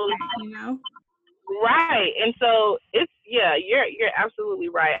so, is, right. And so it's, you're absolutely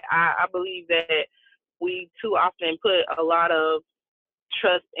right. I believe that we too often put a lot of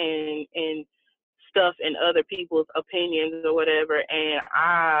trust in stuff in other people's opinions or whatever. And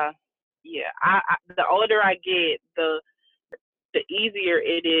I the older I get, the easier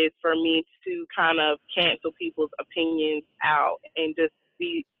it is for me to kind of cancel people's opinions out and just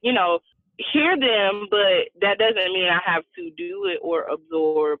be, hear them, but that doesn't mean I have to do it or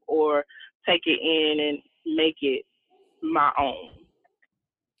absorb or take it in and make it my own.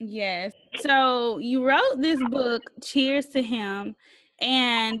 Yes. So you wrote this book, Cheers to Him,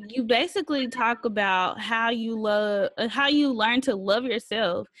 and you basically talk about how you learn to love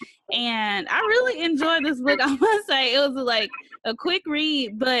yourself. And I really enjoyed this book. I must say it was like a quick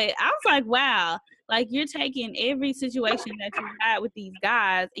read, but I was like, wow, like you're taking every situation that you had with these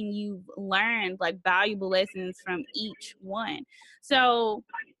guys and you've learned like valuable lessons from each one. So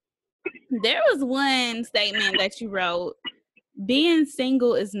there was one statement that you wrote: being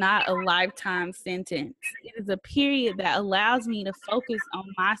single is not a lifetime sentence. It is a period that allows me to focus on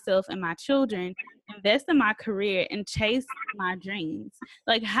myself and my children, invest in my career, and chase my dreams.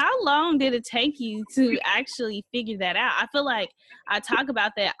 Like, how long did it take you to actually figure that out? I feel like I talk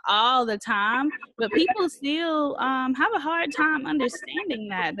about that all the time, but people still have a hard time understanding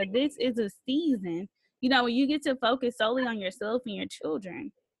that this is a season, when you get to focus solely on yourself and your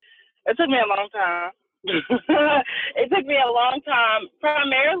children. It took me a long time. It took me a long time,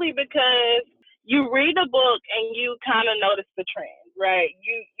 primarily because you read the book and you kind of notice the trend, right?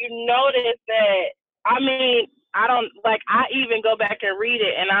 You notice that, I even go back and read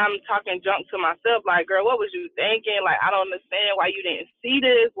it and I'm talking junk to myself, like, girl, what was you thinking? Like, I don't understand why you didn't see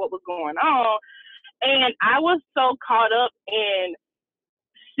this, what was going on. And I was so caught up in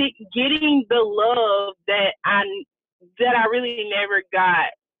getting the love that I really never got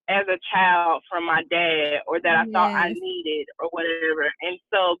as a child from my dad, or that I thought I needed or whatever. And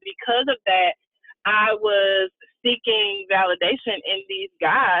so because of that, I was seeking validation in these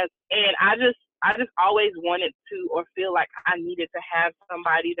guys, and I just always wanted to, or feel like I needed to have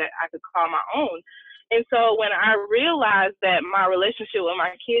somebody that I could call my own. And so when I realized that my relationship with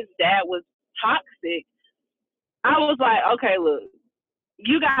my kid's dad was toxic, I was like, okay, look,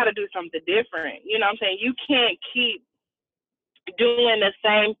 you got to do something different. You know what I'm saying? You can't keep doing the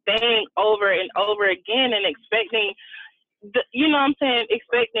same thing over and over again and expecting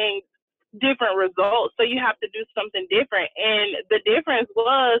different results. So you have to do something different. And the difference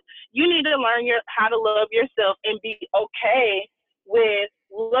was, you need to learn how to love yourself and be okay with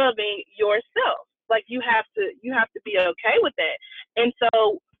loving yourself. Like, you have to be okay with that. And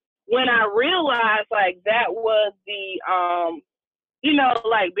so when I realized, like, that was the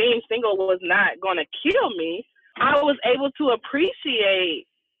like, being single was not going to kill me, I was able to appreciate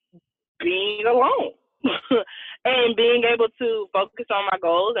being alone and being able to focus on my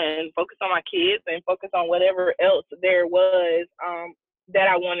goals and focus on my kids and focus on whatever else there was that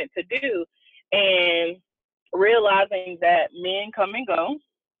I wanted to do. And realizing that men come and go,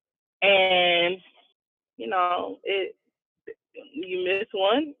 and You miss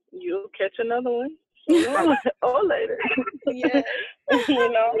one, you'll catch another one sooner or later. Yeah.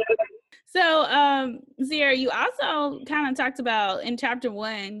 You know. So, Zira, you also kind of talked about in chapter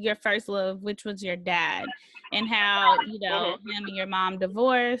 1 your first love, which was your dad, and how him and your mom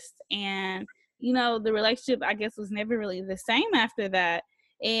divorced, and the relationship, I guess, was never really the same after that.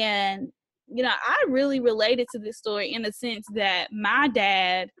 And I really related to this story in the sense that my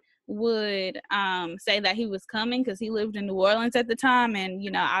dad would say that he was coming because he lived in New Orleans at the time,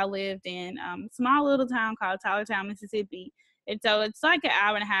 and I lived in a small little town called Tylertown, Mississippi. And so it's like an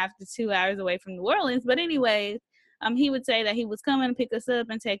hour and a half to 2 hours away from New Orleans. But anyways, he would say that he was coming to pick us up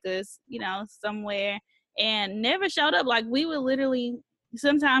and take us, somewhere, and never showed up. Like, we would literally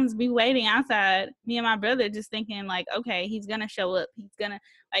sometimes be waiting outside, me and my brother, just thinking like, okay, he's gonna show up. He's gonna,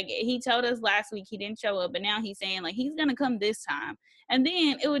 like, he told us last week he didn't show up, but now he's saying like he's gonna come this time. And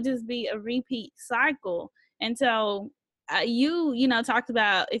then it would just be a repeat cycle. And so you talked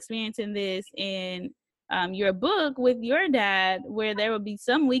about experiencing this in your book with your dad, where there would be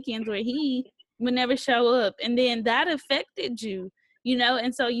some weekends where he would never show up, and then that affected you,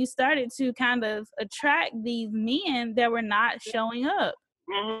 and so you started to kind of attract these men that were not showing up.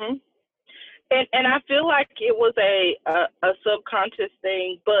 Mm-hmm. And I feel like it was a subconscious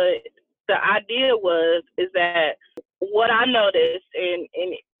thing, but the idea is that what I noticed, and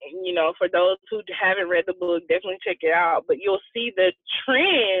for those who haven't read the book, definitely check it out. But you'll see the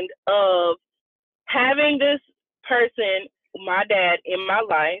trend of having this person, my dad, in my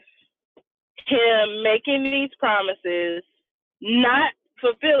life, him making these promises, not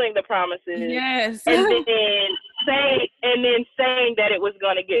fulfilling the promises, yes, and then saying that it was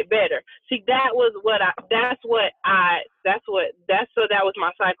going to get better. See, that was that was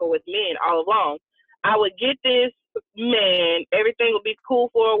my cycle with men all along. I would get this man, everything would be cool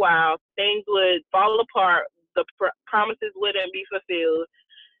for a while, things would fall apart, the promises wouldn't be fulfilled.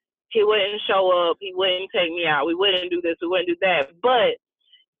 He wouldn't show up. He wouldn't take me out. We wouldn't do this. We wouldn't do that. But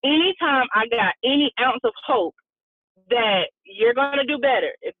anytime I got any ounce of hope that you're going to do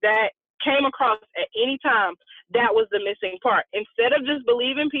better, if that came across at any time, that was the missing part. Instead of just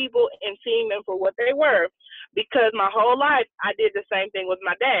believing people and seeing them for what they were, because my whole life I did the same thing with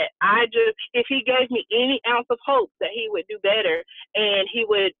my dad. If he gave me any ounce of hope that he would do better and he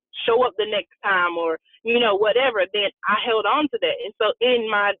would show up the next time, or whatever, then I held on to that. And so in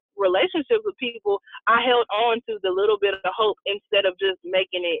my relationships with people, I held on to the little bit of hope instead of just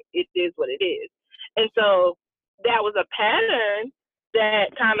making it is what it is. And so that was a pattern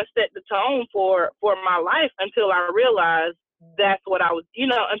that kind of set the tone for my life until I realized that's what I was,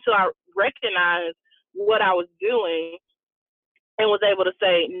 until I recognized what I was doing and was able to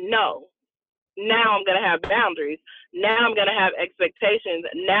say, no, now I'm going to have boundaries. Now I'm going to have expectations.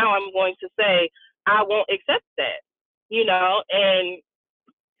 Now I'm going to say, I won't accept that, and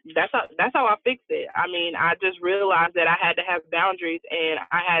that's how I fixed it. I mean, I just realized that I had to have boundaries and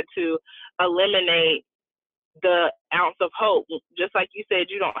I had to eliminate the ounce of hope. Just like you said,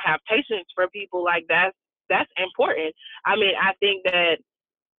 you don't have patience for people, like that's important. I mean, I think that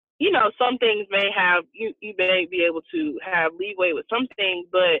some things may have you may be able to have leeway with some things,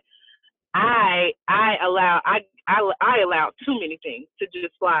 but I allow too many things to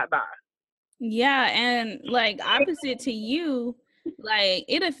just slide by. Yeah, and like opposite to you, like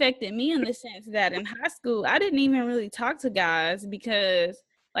it affected me in the sense that in high school I didn't even really talk to guys because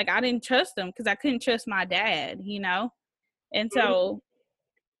like I didn't trust them because I couldn't trust my dad, And so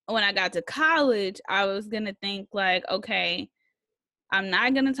when I got to college, I was gonna think like, okay, I'm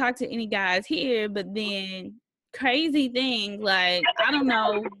not gonna talk to any guys here, but then crazy thing, like I don't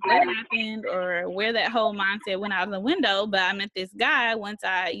know what happened or where that whole mindset went out of the window, but I met this guy once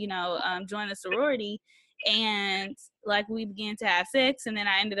I, joined a sorority, and like we began to have sex, and then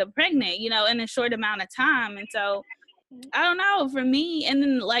I ended up pregnant, in a short amount of time. And so I don't know, for me, and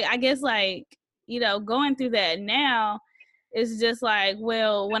then like I guess like, going through that now, it's just like,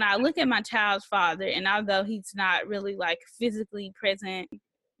 well, when I look at my child's father, and although he's not really like physically present,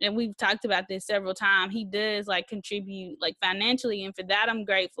 and we've talked about this several times, he does like contribute like financially, and for that I'm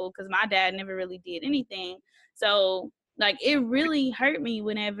grateful because my dad never really did anything. So like it really hurt me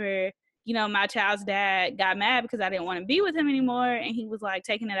whenever my child's dad got mad because I didn't want to be with him anymore, and he was like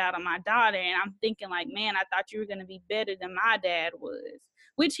taking it out on my daughter, and I'm thinking like, man, I thought you were going to be better than my dad was,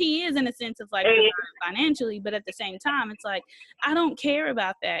 which he is in a sense of like financially, but at the same time it's like I don't care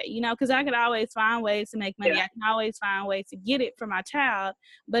about that, because I could always find ways to make money. I can always find ways to get it for my child,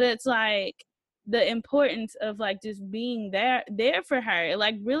 but it's like the importance of like just being there for her, it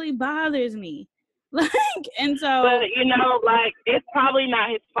like really bothers me. Like, and so, but like it's probably not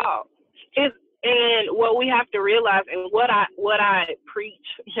his fault. And what we have to realize, and what I preach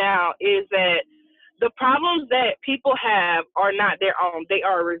now, is that the problems that people have are not their own. They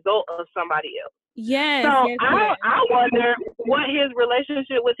are a result of somebody else. Yes, So yes, yes. I wonder what his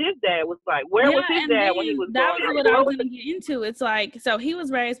relationship with his dad was like. Where was his dad when he was that growing was up? what I was going to get into. It's like, so he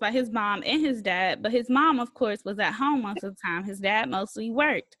was raised by his mom and his dad, but his mom, of course, was at home most of the time. His dad mostly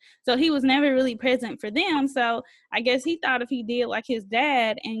worked. So he was never really present for them. So I guess he thought if he did like his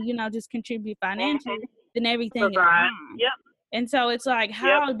dad and, you know, just contribute financially, then everything is fine. Yep. And so it's like, Yep.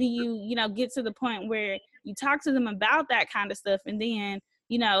 how do you, you know, get to the point where you talk to them about that kind of stuff and then,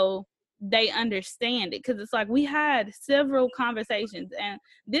 you know, they understand it? Because it's like we had several conversations, and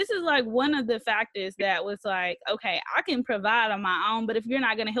this is like one of the factors that was like, okay, I can provide on my own, but if you're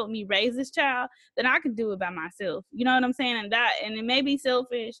not going to help me raise this child, then I can do it by myself. You know what I'm saying? And it may be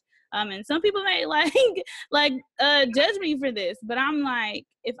selfish. And some people may judge me for this, but I'm like,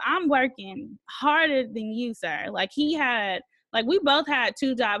 if I'm working harder than you, sir, like he had, like we both had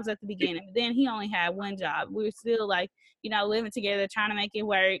 2 jobs at the beginning, but then he only had 1 job. We were still like, you know, living together, trying to make it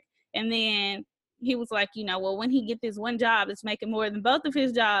work. And then he was like, you know, well, when he get this 1 job, it's making more than both of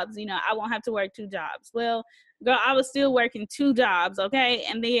his jobs. You know, I won't have to work 2 jobs. Well, girl, I was still working 2 jobs, okay?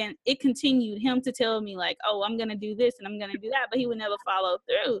 And then it continued him to tell me like, oh, I'm going to do this and I'm going to do that, but he would never follow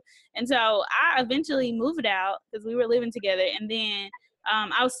through. And so I eventually moved out because we were living together. And then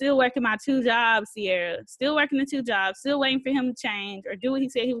I was still working my 2 jobs, Sierra, still working the 2 jobs, still waiting for him to change or do what he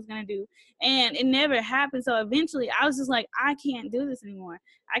said he was going to do. And it never happened. So eventually I was just like, I can't do this anymore.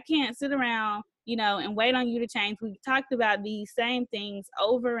 I can't sit around, you know, and wait on you to change. We've talked about these same things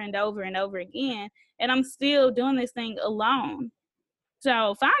over and over and over again, and I'm still doing this thing alone.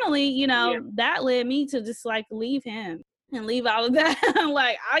 So finally, you know, that led me to just like leave him and leave all of that.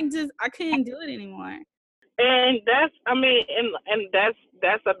 Like I couldn't do it anymore. And that's, I mean, and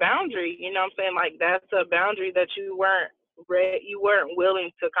that's a boundary. You know what I'm saying? Like that's a boundary that you weren't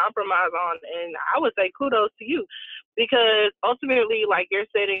willing to compromise on. And I would say kudos to you, because ultimately, like, you're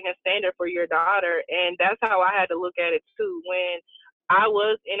setting a standard for your daughter, and that's how I had to look at it too. When I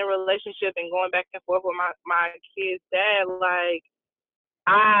was in a relationship and going back and forth with my kid's dad, like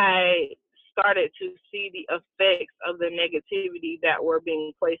I started to see the effects of the negativity that were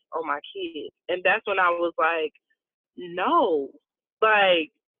being placed on my kids. And that's when I was like, no,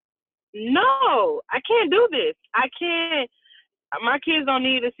 like, no, I can't do this. I can't. My kids don't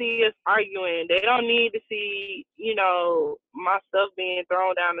need to see us arguing. They don't need to see, you know, my stuff being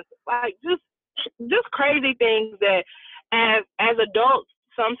thrown down. Like just crazy things that as adults,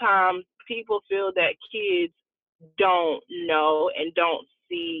 sometimes people feel that kids don't know and don't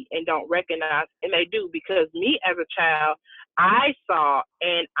see and don't recognize, and they do, because me as a child, I saw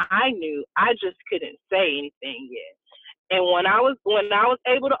and I knew. I just couldn't say anything yet. And when I was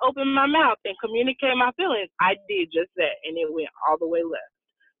able to open my mouth and communicate my feelings, I did just that, and it went all the way left.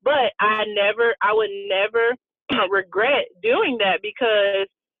 But I would never regret doing that, because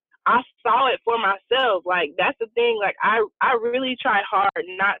I saw it for myself. Like that's the thing. Like I really tried hard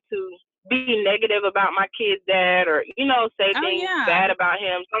not to be negative about my kid's dad, or say things bad about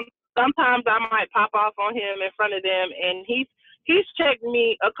him. Sometimes I might pop off on him in front of them, and he's checked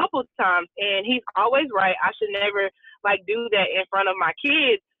me a couple of times, and he's always right. I should never do that in front of my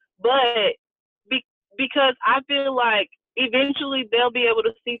kids, but because I feel like eventually they'll be able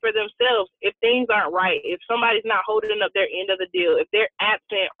to see for themselves if things aren't right, if somebody's not holding up their end of the deal, if they're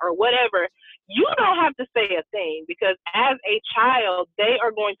absent or whatever. You don't have to say a thing, because as a child, they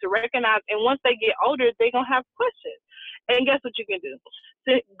are going to recognize, and once they get older, they're going to have questions. And guess what you can do?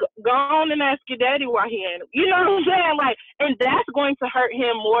 Go on and ask your daddy why he ain't. You know what I'm saying? And that's going to hurt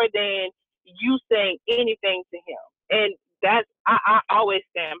him more than you saying anything to him. And I always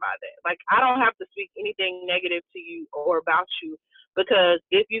stand by that. I don't have to speak anything negative to you or about you, because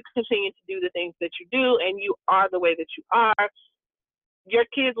if you continue to do the things that you do and you are the way that you are, your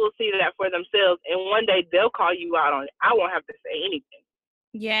kids will see that for themselves, and one day they'll call you out on it. I won't have to say anything.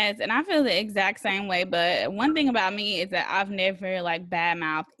 Yes, and I feel the exact same way. But one thing about me is that I've never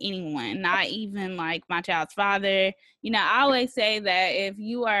badmouthed anyone, not even my child's father. I always say that if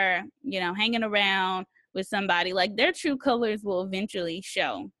you are, hanging around with somebody, their true colors will eventually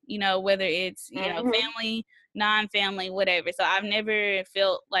show, whether it's, family, non-family, whatever. So I've never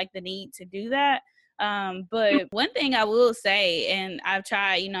felt the need to do that. But one thing I will say, and I've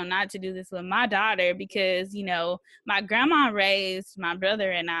tried, not to do this with my daughter, because, my grandma raised my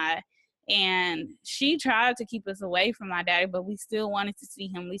brother and I, and she tried to keep us away from my daddy, but we still wanted to see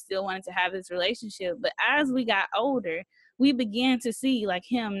him. We still wanted to have this relationship. But as we got older, we began to see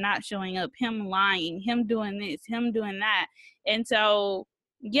him not showing up, him lying, him doing this, him doing that. And so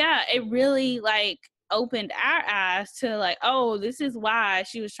yeah, it really like opened our eyes to like, oh, this is why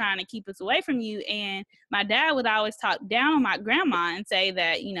she was trying to keep us away from you. And my dad would always talk down on my grandma and say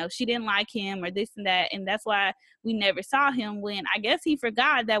that, you know, she didn't like him or this and that. And that's why we never saw him, when I guess he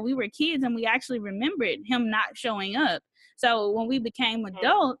forgot that we were kids and we actually remembered him not showing up. So when we became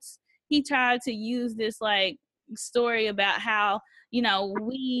adults, he tried to use this like story about how, you know,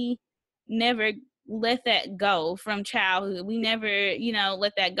 we never let that go from childhood. We never, you know,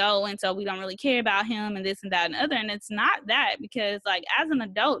 let that go. And so we don't really care about him and this and that and other. And it's not that, because like as an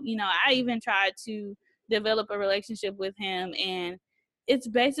adult, you know, I even tried to develop a relationship with him, and it's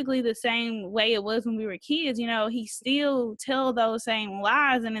basically the same way it was when we were kids. You know, he still tell those same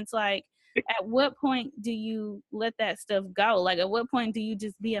lies. And it's like, at what point do you let that stuff go? Like, at what point do you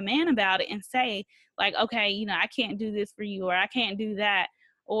just be a man about it and say like, okay, you know, I can't do this for you, or I can't do that,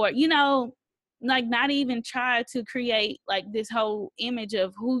 or, you know, like not even try to create like this whole image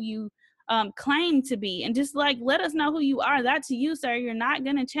of who you claim to be, and just like let us know who you are. That's you, sir. You're not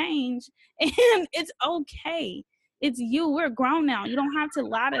gonna change, and it's okay. It's you. We're grown now. You don't have to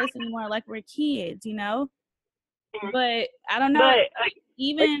lie to us anymore like we're kids, you know. But I don't know. But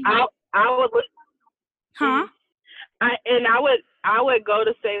Even I would look, huh? I would go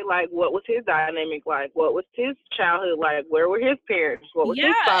to say like, what was his dynamic like? What was his childhood like? Where were his parents? What was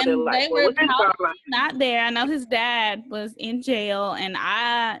his father And like? they What were was his mom like? not there. I know his dad was in jail, and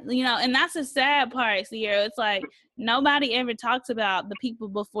you know, and that's the sad part, Sierra. It's like nobody ever talks about the people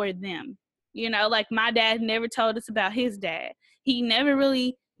before them. You know, like my dad never told us about his dad. He never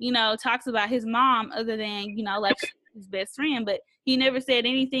really, you know, talks about his mom other than, you know, like his best friend, but he never said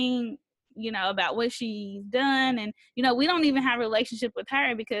anything, you know, about what she's done. And, you know, we don't even have a relationship with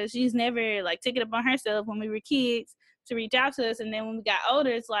her because she's never like took it upon herself when we were kids to reach out to us. And then when we got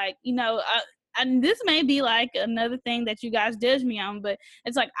older, it's like, you know, and this may be like another thing that you guys judge me on, but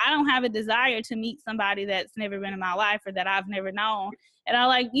it's like I don't have a desire to meet somebody that's never been in my life or that I've never known. And I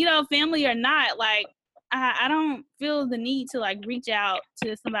like, you know, family or not, like I don't feel the need to like reach out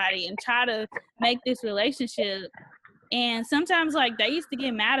to somebody and try to make this relationship. And sometimes, like, they used to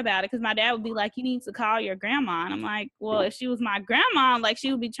get mad about it because my dad would be like, you need to call your grandma. And I'm like, well, if she was my grandma, like, she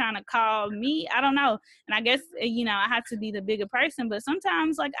would be trying to call me. I don't know. And I guess, you know, I have to be the bigger person. But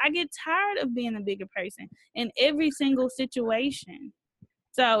sometimes, like, I get tired of being the bigger person in every single situation.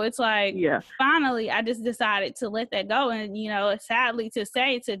 So it's like, finally, I just decided to let that go. And, you know, sadly to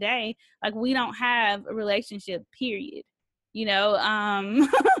say today, like, we don't have a relationship, period. You know,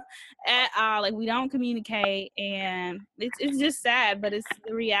 at all. Like, we don't communicate, and it's just sad, but it's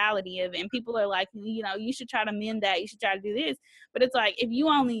the reality of it. And people are like, you know, you should try to mend that. You should try to do this. But it's like, if you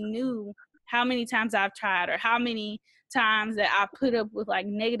only knew how many times I've tried or how many times that I put up with like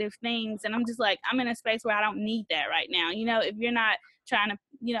negative things, and I'm just like, I'm in a space where I don't need that right now. You know, if you're not trying to,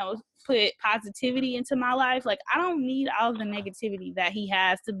 you know, put positivity into my life, like I don't need all the negativity that he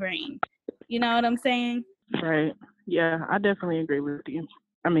has to bring. You know what I'm saying? Right. Yeah, I definitely agree with you.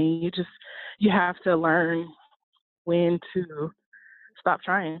 I mean, you have to learn when to stop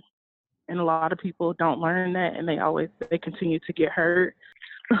trying. And a lot of people don't learn that, and they continue to get hurt.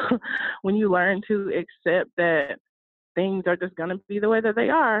 When you learn to accept that things are just going to be the way that they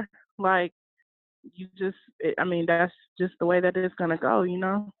are, like that's just the way that it's going to go, you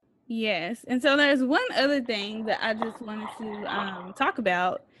know? Yes. And so there's one other thing that I just wanted to talk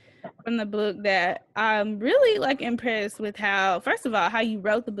about from the book that I'm really like impressed with how, first of all, how you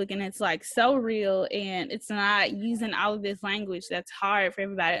wrote the book, and it's like so real, and it's not using all of this language that's hard for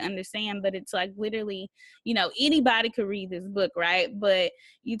everybody to understand, but it's like literally, you know, anybody could read this book, right? But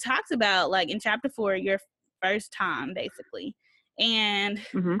you talked about like in chapter 4, your first time basically. And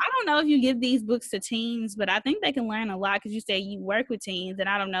I don't know if you give these books to teens, but I think they can learn a lot because you say you work with teens, and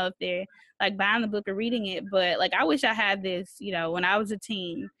I don't know if they're like buying the book or reading it, but like I wish I had this, you know, when I was a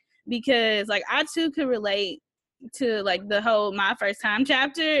teen, because like I too could relate to like the whole my first time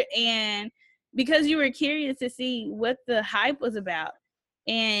chapter, and because you were curious to see what the hype was about,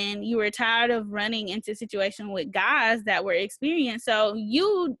 and you were tired of running into situations with guys that were experienced, so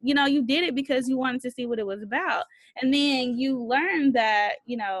you know you did it because you wanted to see what it was about. And then you learned that,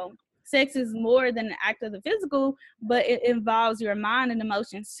 you know, sex is more than an act of the physical, but it involves your mind and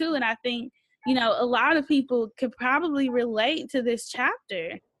emotions too. And I think, you know, a lot of people could probably relate to this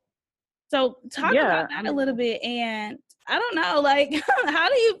chapter. So talk about that a little bit. And I don't know, like, how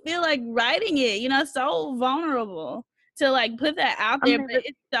do you feel like writing it? You know, so vulnerable to like put that out there, but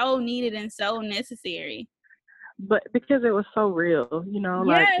it's so needed and so necessary. But because it was so real, you know,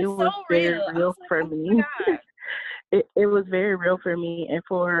 like it was very real for me. It was very real for me, and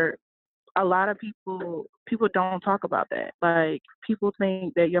for a lot of people don't talk about that. Like, people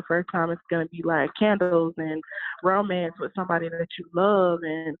think that your first time is gonna be like candles and romance with somebody that you love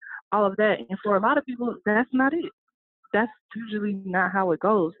and all of that. And for a lot of people, that's not it. That's usually not how it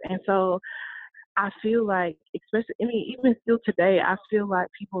goes. And so I feel like, especially, I mean, even still today, I feel like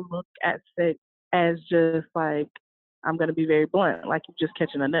people look at sex as just like, I'm gonna be very blunt, like you're just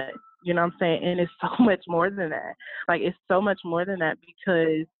catching a nut. You know what I'm saying? And it's so much more than that. Like, it's so much more than that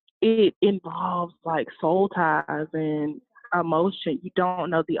because it involves like soul ties and emotion. You don't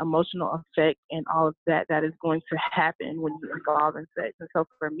know the emotional effect and all of that that is going to happen when you involve in sex. And so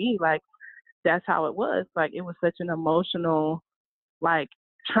for me, like, that's how it was. Like, it was such an emotional, like,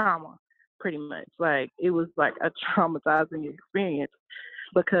 trauma, pretty much. Like, it was like a traumatizing experience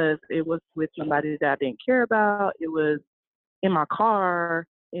because it was with somebody that I didn't care about. It was in my car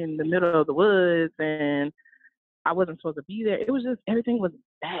in the middle of the woods, and I wasn't supposed to be there. It was just, everything was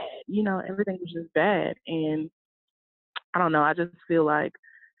bad. You know, everything was just bad. And I don't know. I just feel like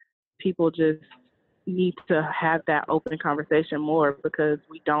people just need to have that open conversation more because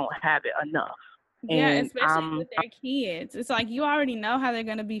we don't have it enough. Yeah, and especially with their kids. It's like you already know how they're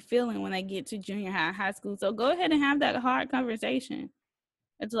going to be feeling when they get to junior high, high school. So go ahead and have that hard conversation.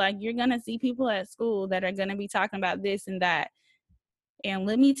 It's like you're going to see people at school that are going to be talking about this and that. And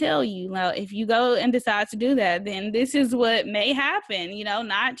let me tell you, now, if you go and decide to do that, then this is what may happen, you know,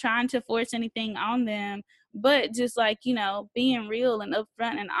 not trying to force anything on them, but just like, you know, being real and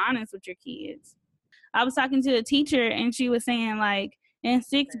upfront and honest with your kids. I was talking to a teacher and she was saying, like, in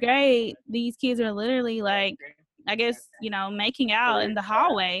 6th grade, these kids are literally, like, I guess, you know, making out in the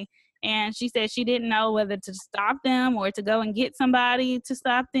hallway. And she said she didn't know whether to stop them or to go and get somebody to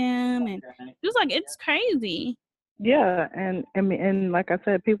stop them. And it was like, it's crazy. Yeah, and like I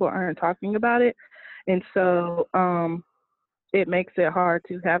said, people aren't talking about it. And so it makes it hard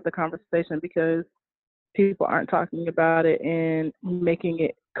to have the conversation because people aren't talking about it and making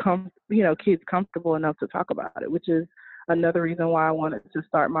it kids comfortable enough to talk about it, which is another reason why I wanted to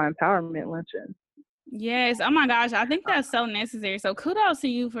start my empowerment luncheon. Yes. Oh my gosh. I think that's so necessary. So kudos to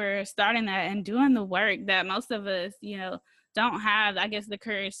you for starting that and doing the work that most of us, you know, don't have, I guess, the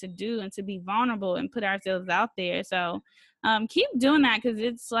courage to do and to be vulnerable and put ourselves out there. So keep doing that because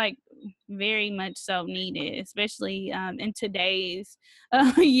it's like very much so needed, especially in today's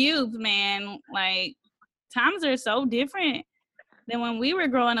youth, man. Like times are so different than when we were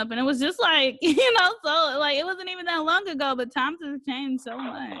growing up. And it was just like, you know, so like it wasn't even that long ago, but times have changed so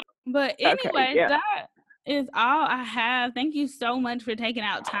much. But anyway, that is all I have. Thank you so much for taking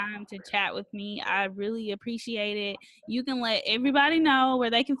out time to chat with me. I really appreciate it. You can let everybody know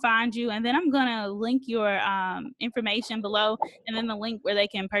where they can find you. And then I'm going to link your information below and then the link where they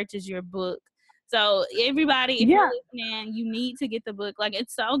can purchase your book. So everybody, if you're listening, you need to get the book. Like,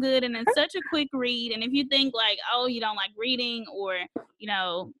 it's so good and it's such a quick read. And if you think like, oh, you don't like reading or, you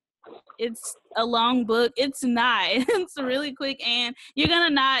know, it's a long book, it's not. It's really quick and you're going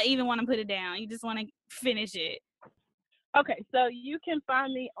to not even want to put it down. You just want to finish it. Okay, so you can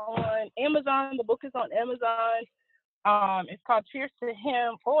find me on Amazon. The book is on Amazon. It's called Cheers to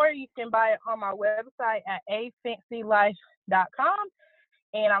Him, or you can buy it on my website at afancylife.com.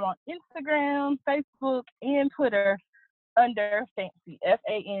 And I'm on Instagram, Facebook, and Twitter under Fancy,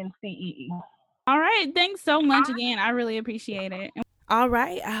 Fancee. All right. Thanks so much again. I really appreciate it. All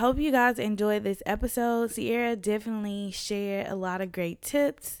right. I hope you guys enjoyed this episode. Sierra definitely shared a lot of great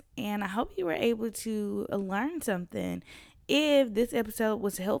tips, and I hope you were able to learn something. If this episode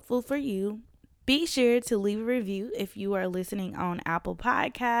was helpful for you, be sure to leave a review if you are listening on Apple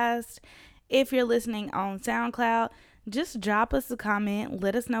Podcasts. If you're listening on SoundCloud, just drop us a comment.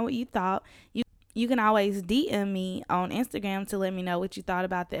 Let us know what you thought. You can always DM me on Instagram to let me know what you thought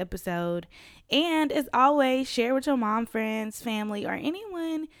about the episode. And as always, share with your mom, friends, family, or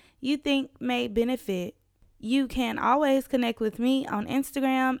anyone you think may benefit. You can always connect with me on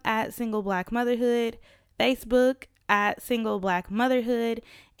Instagram at Single Black Motherhood, Facebook at Single Black Motherhood,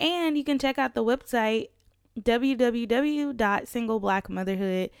 and you can check out the website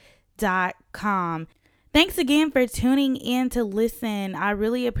www.singleblackmotherhood.com. Thanks again for tuning in to listen. I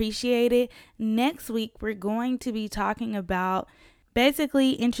really appreciate it. Next week, we're going to be talking about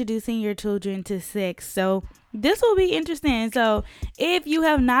basically introducing your children to sex. So this will be interesting. So if you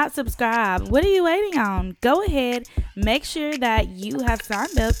have not subscribed, what are you waiting on? Go ahead, make sure that you have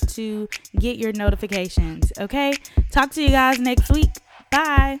signed up to get your notifications. Okay? Talk to you guys next week.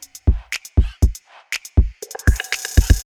 Bye.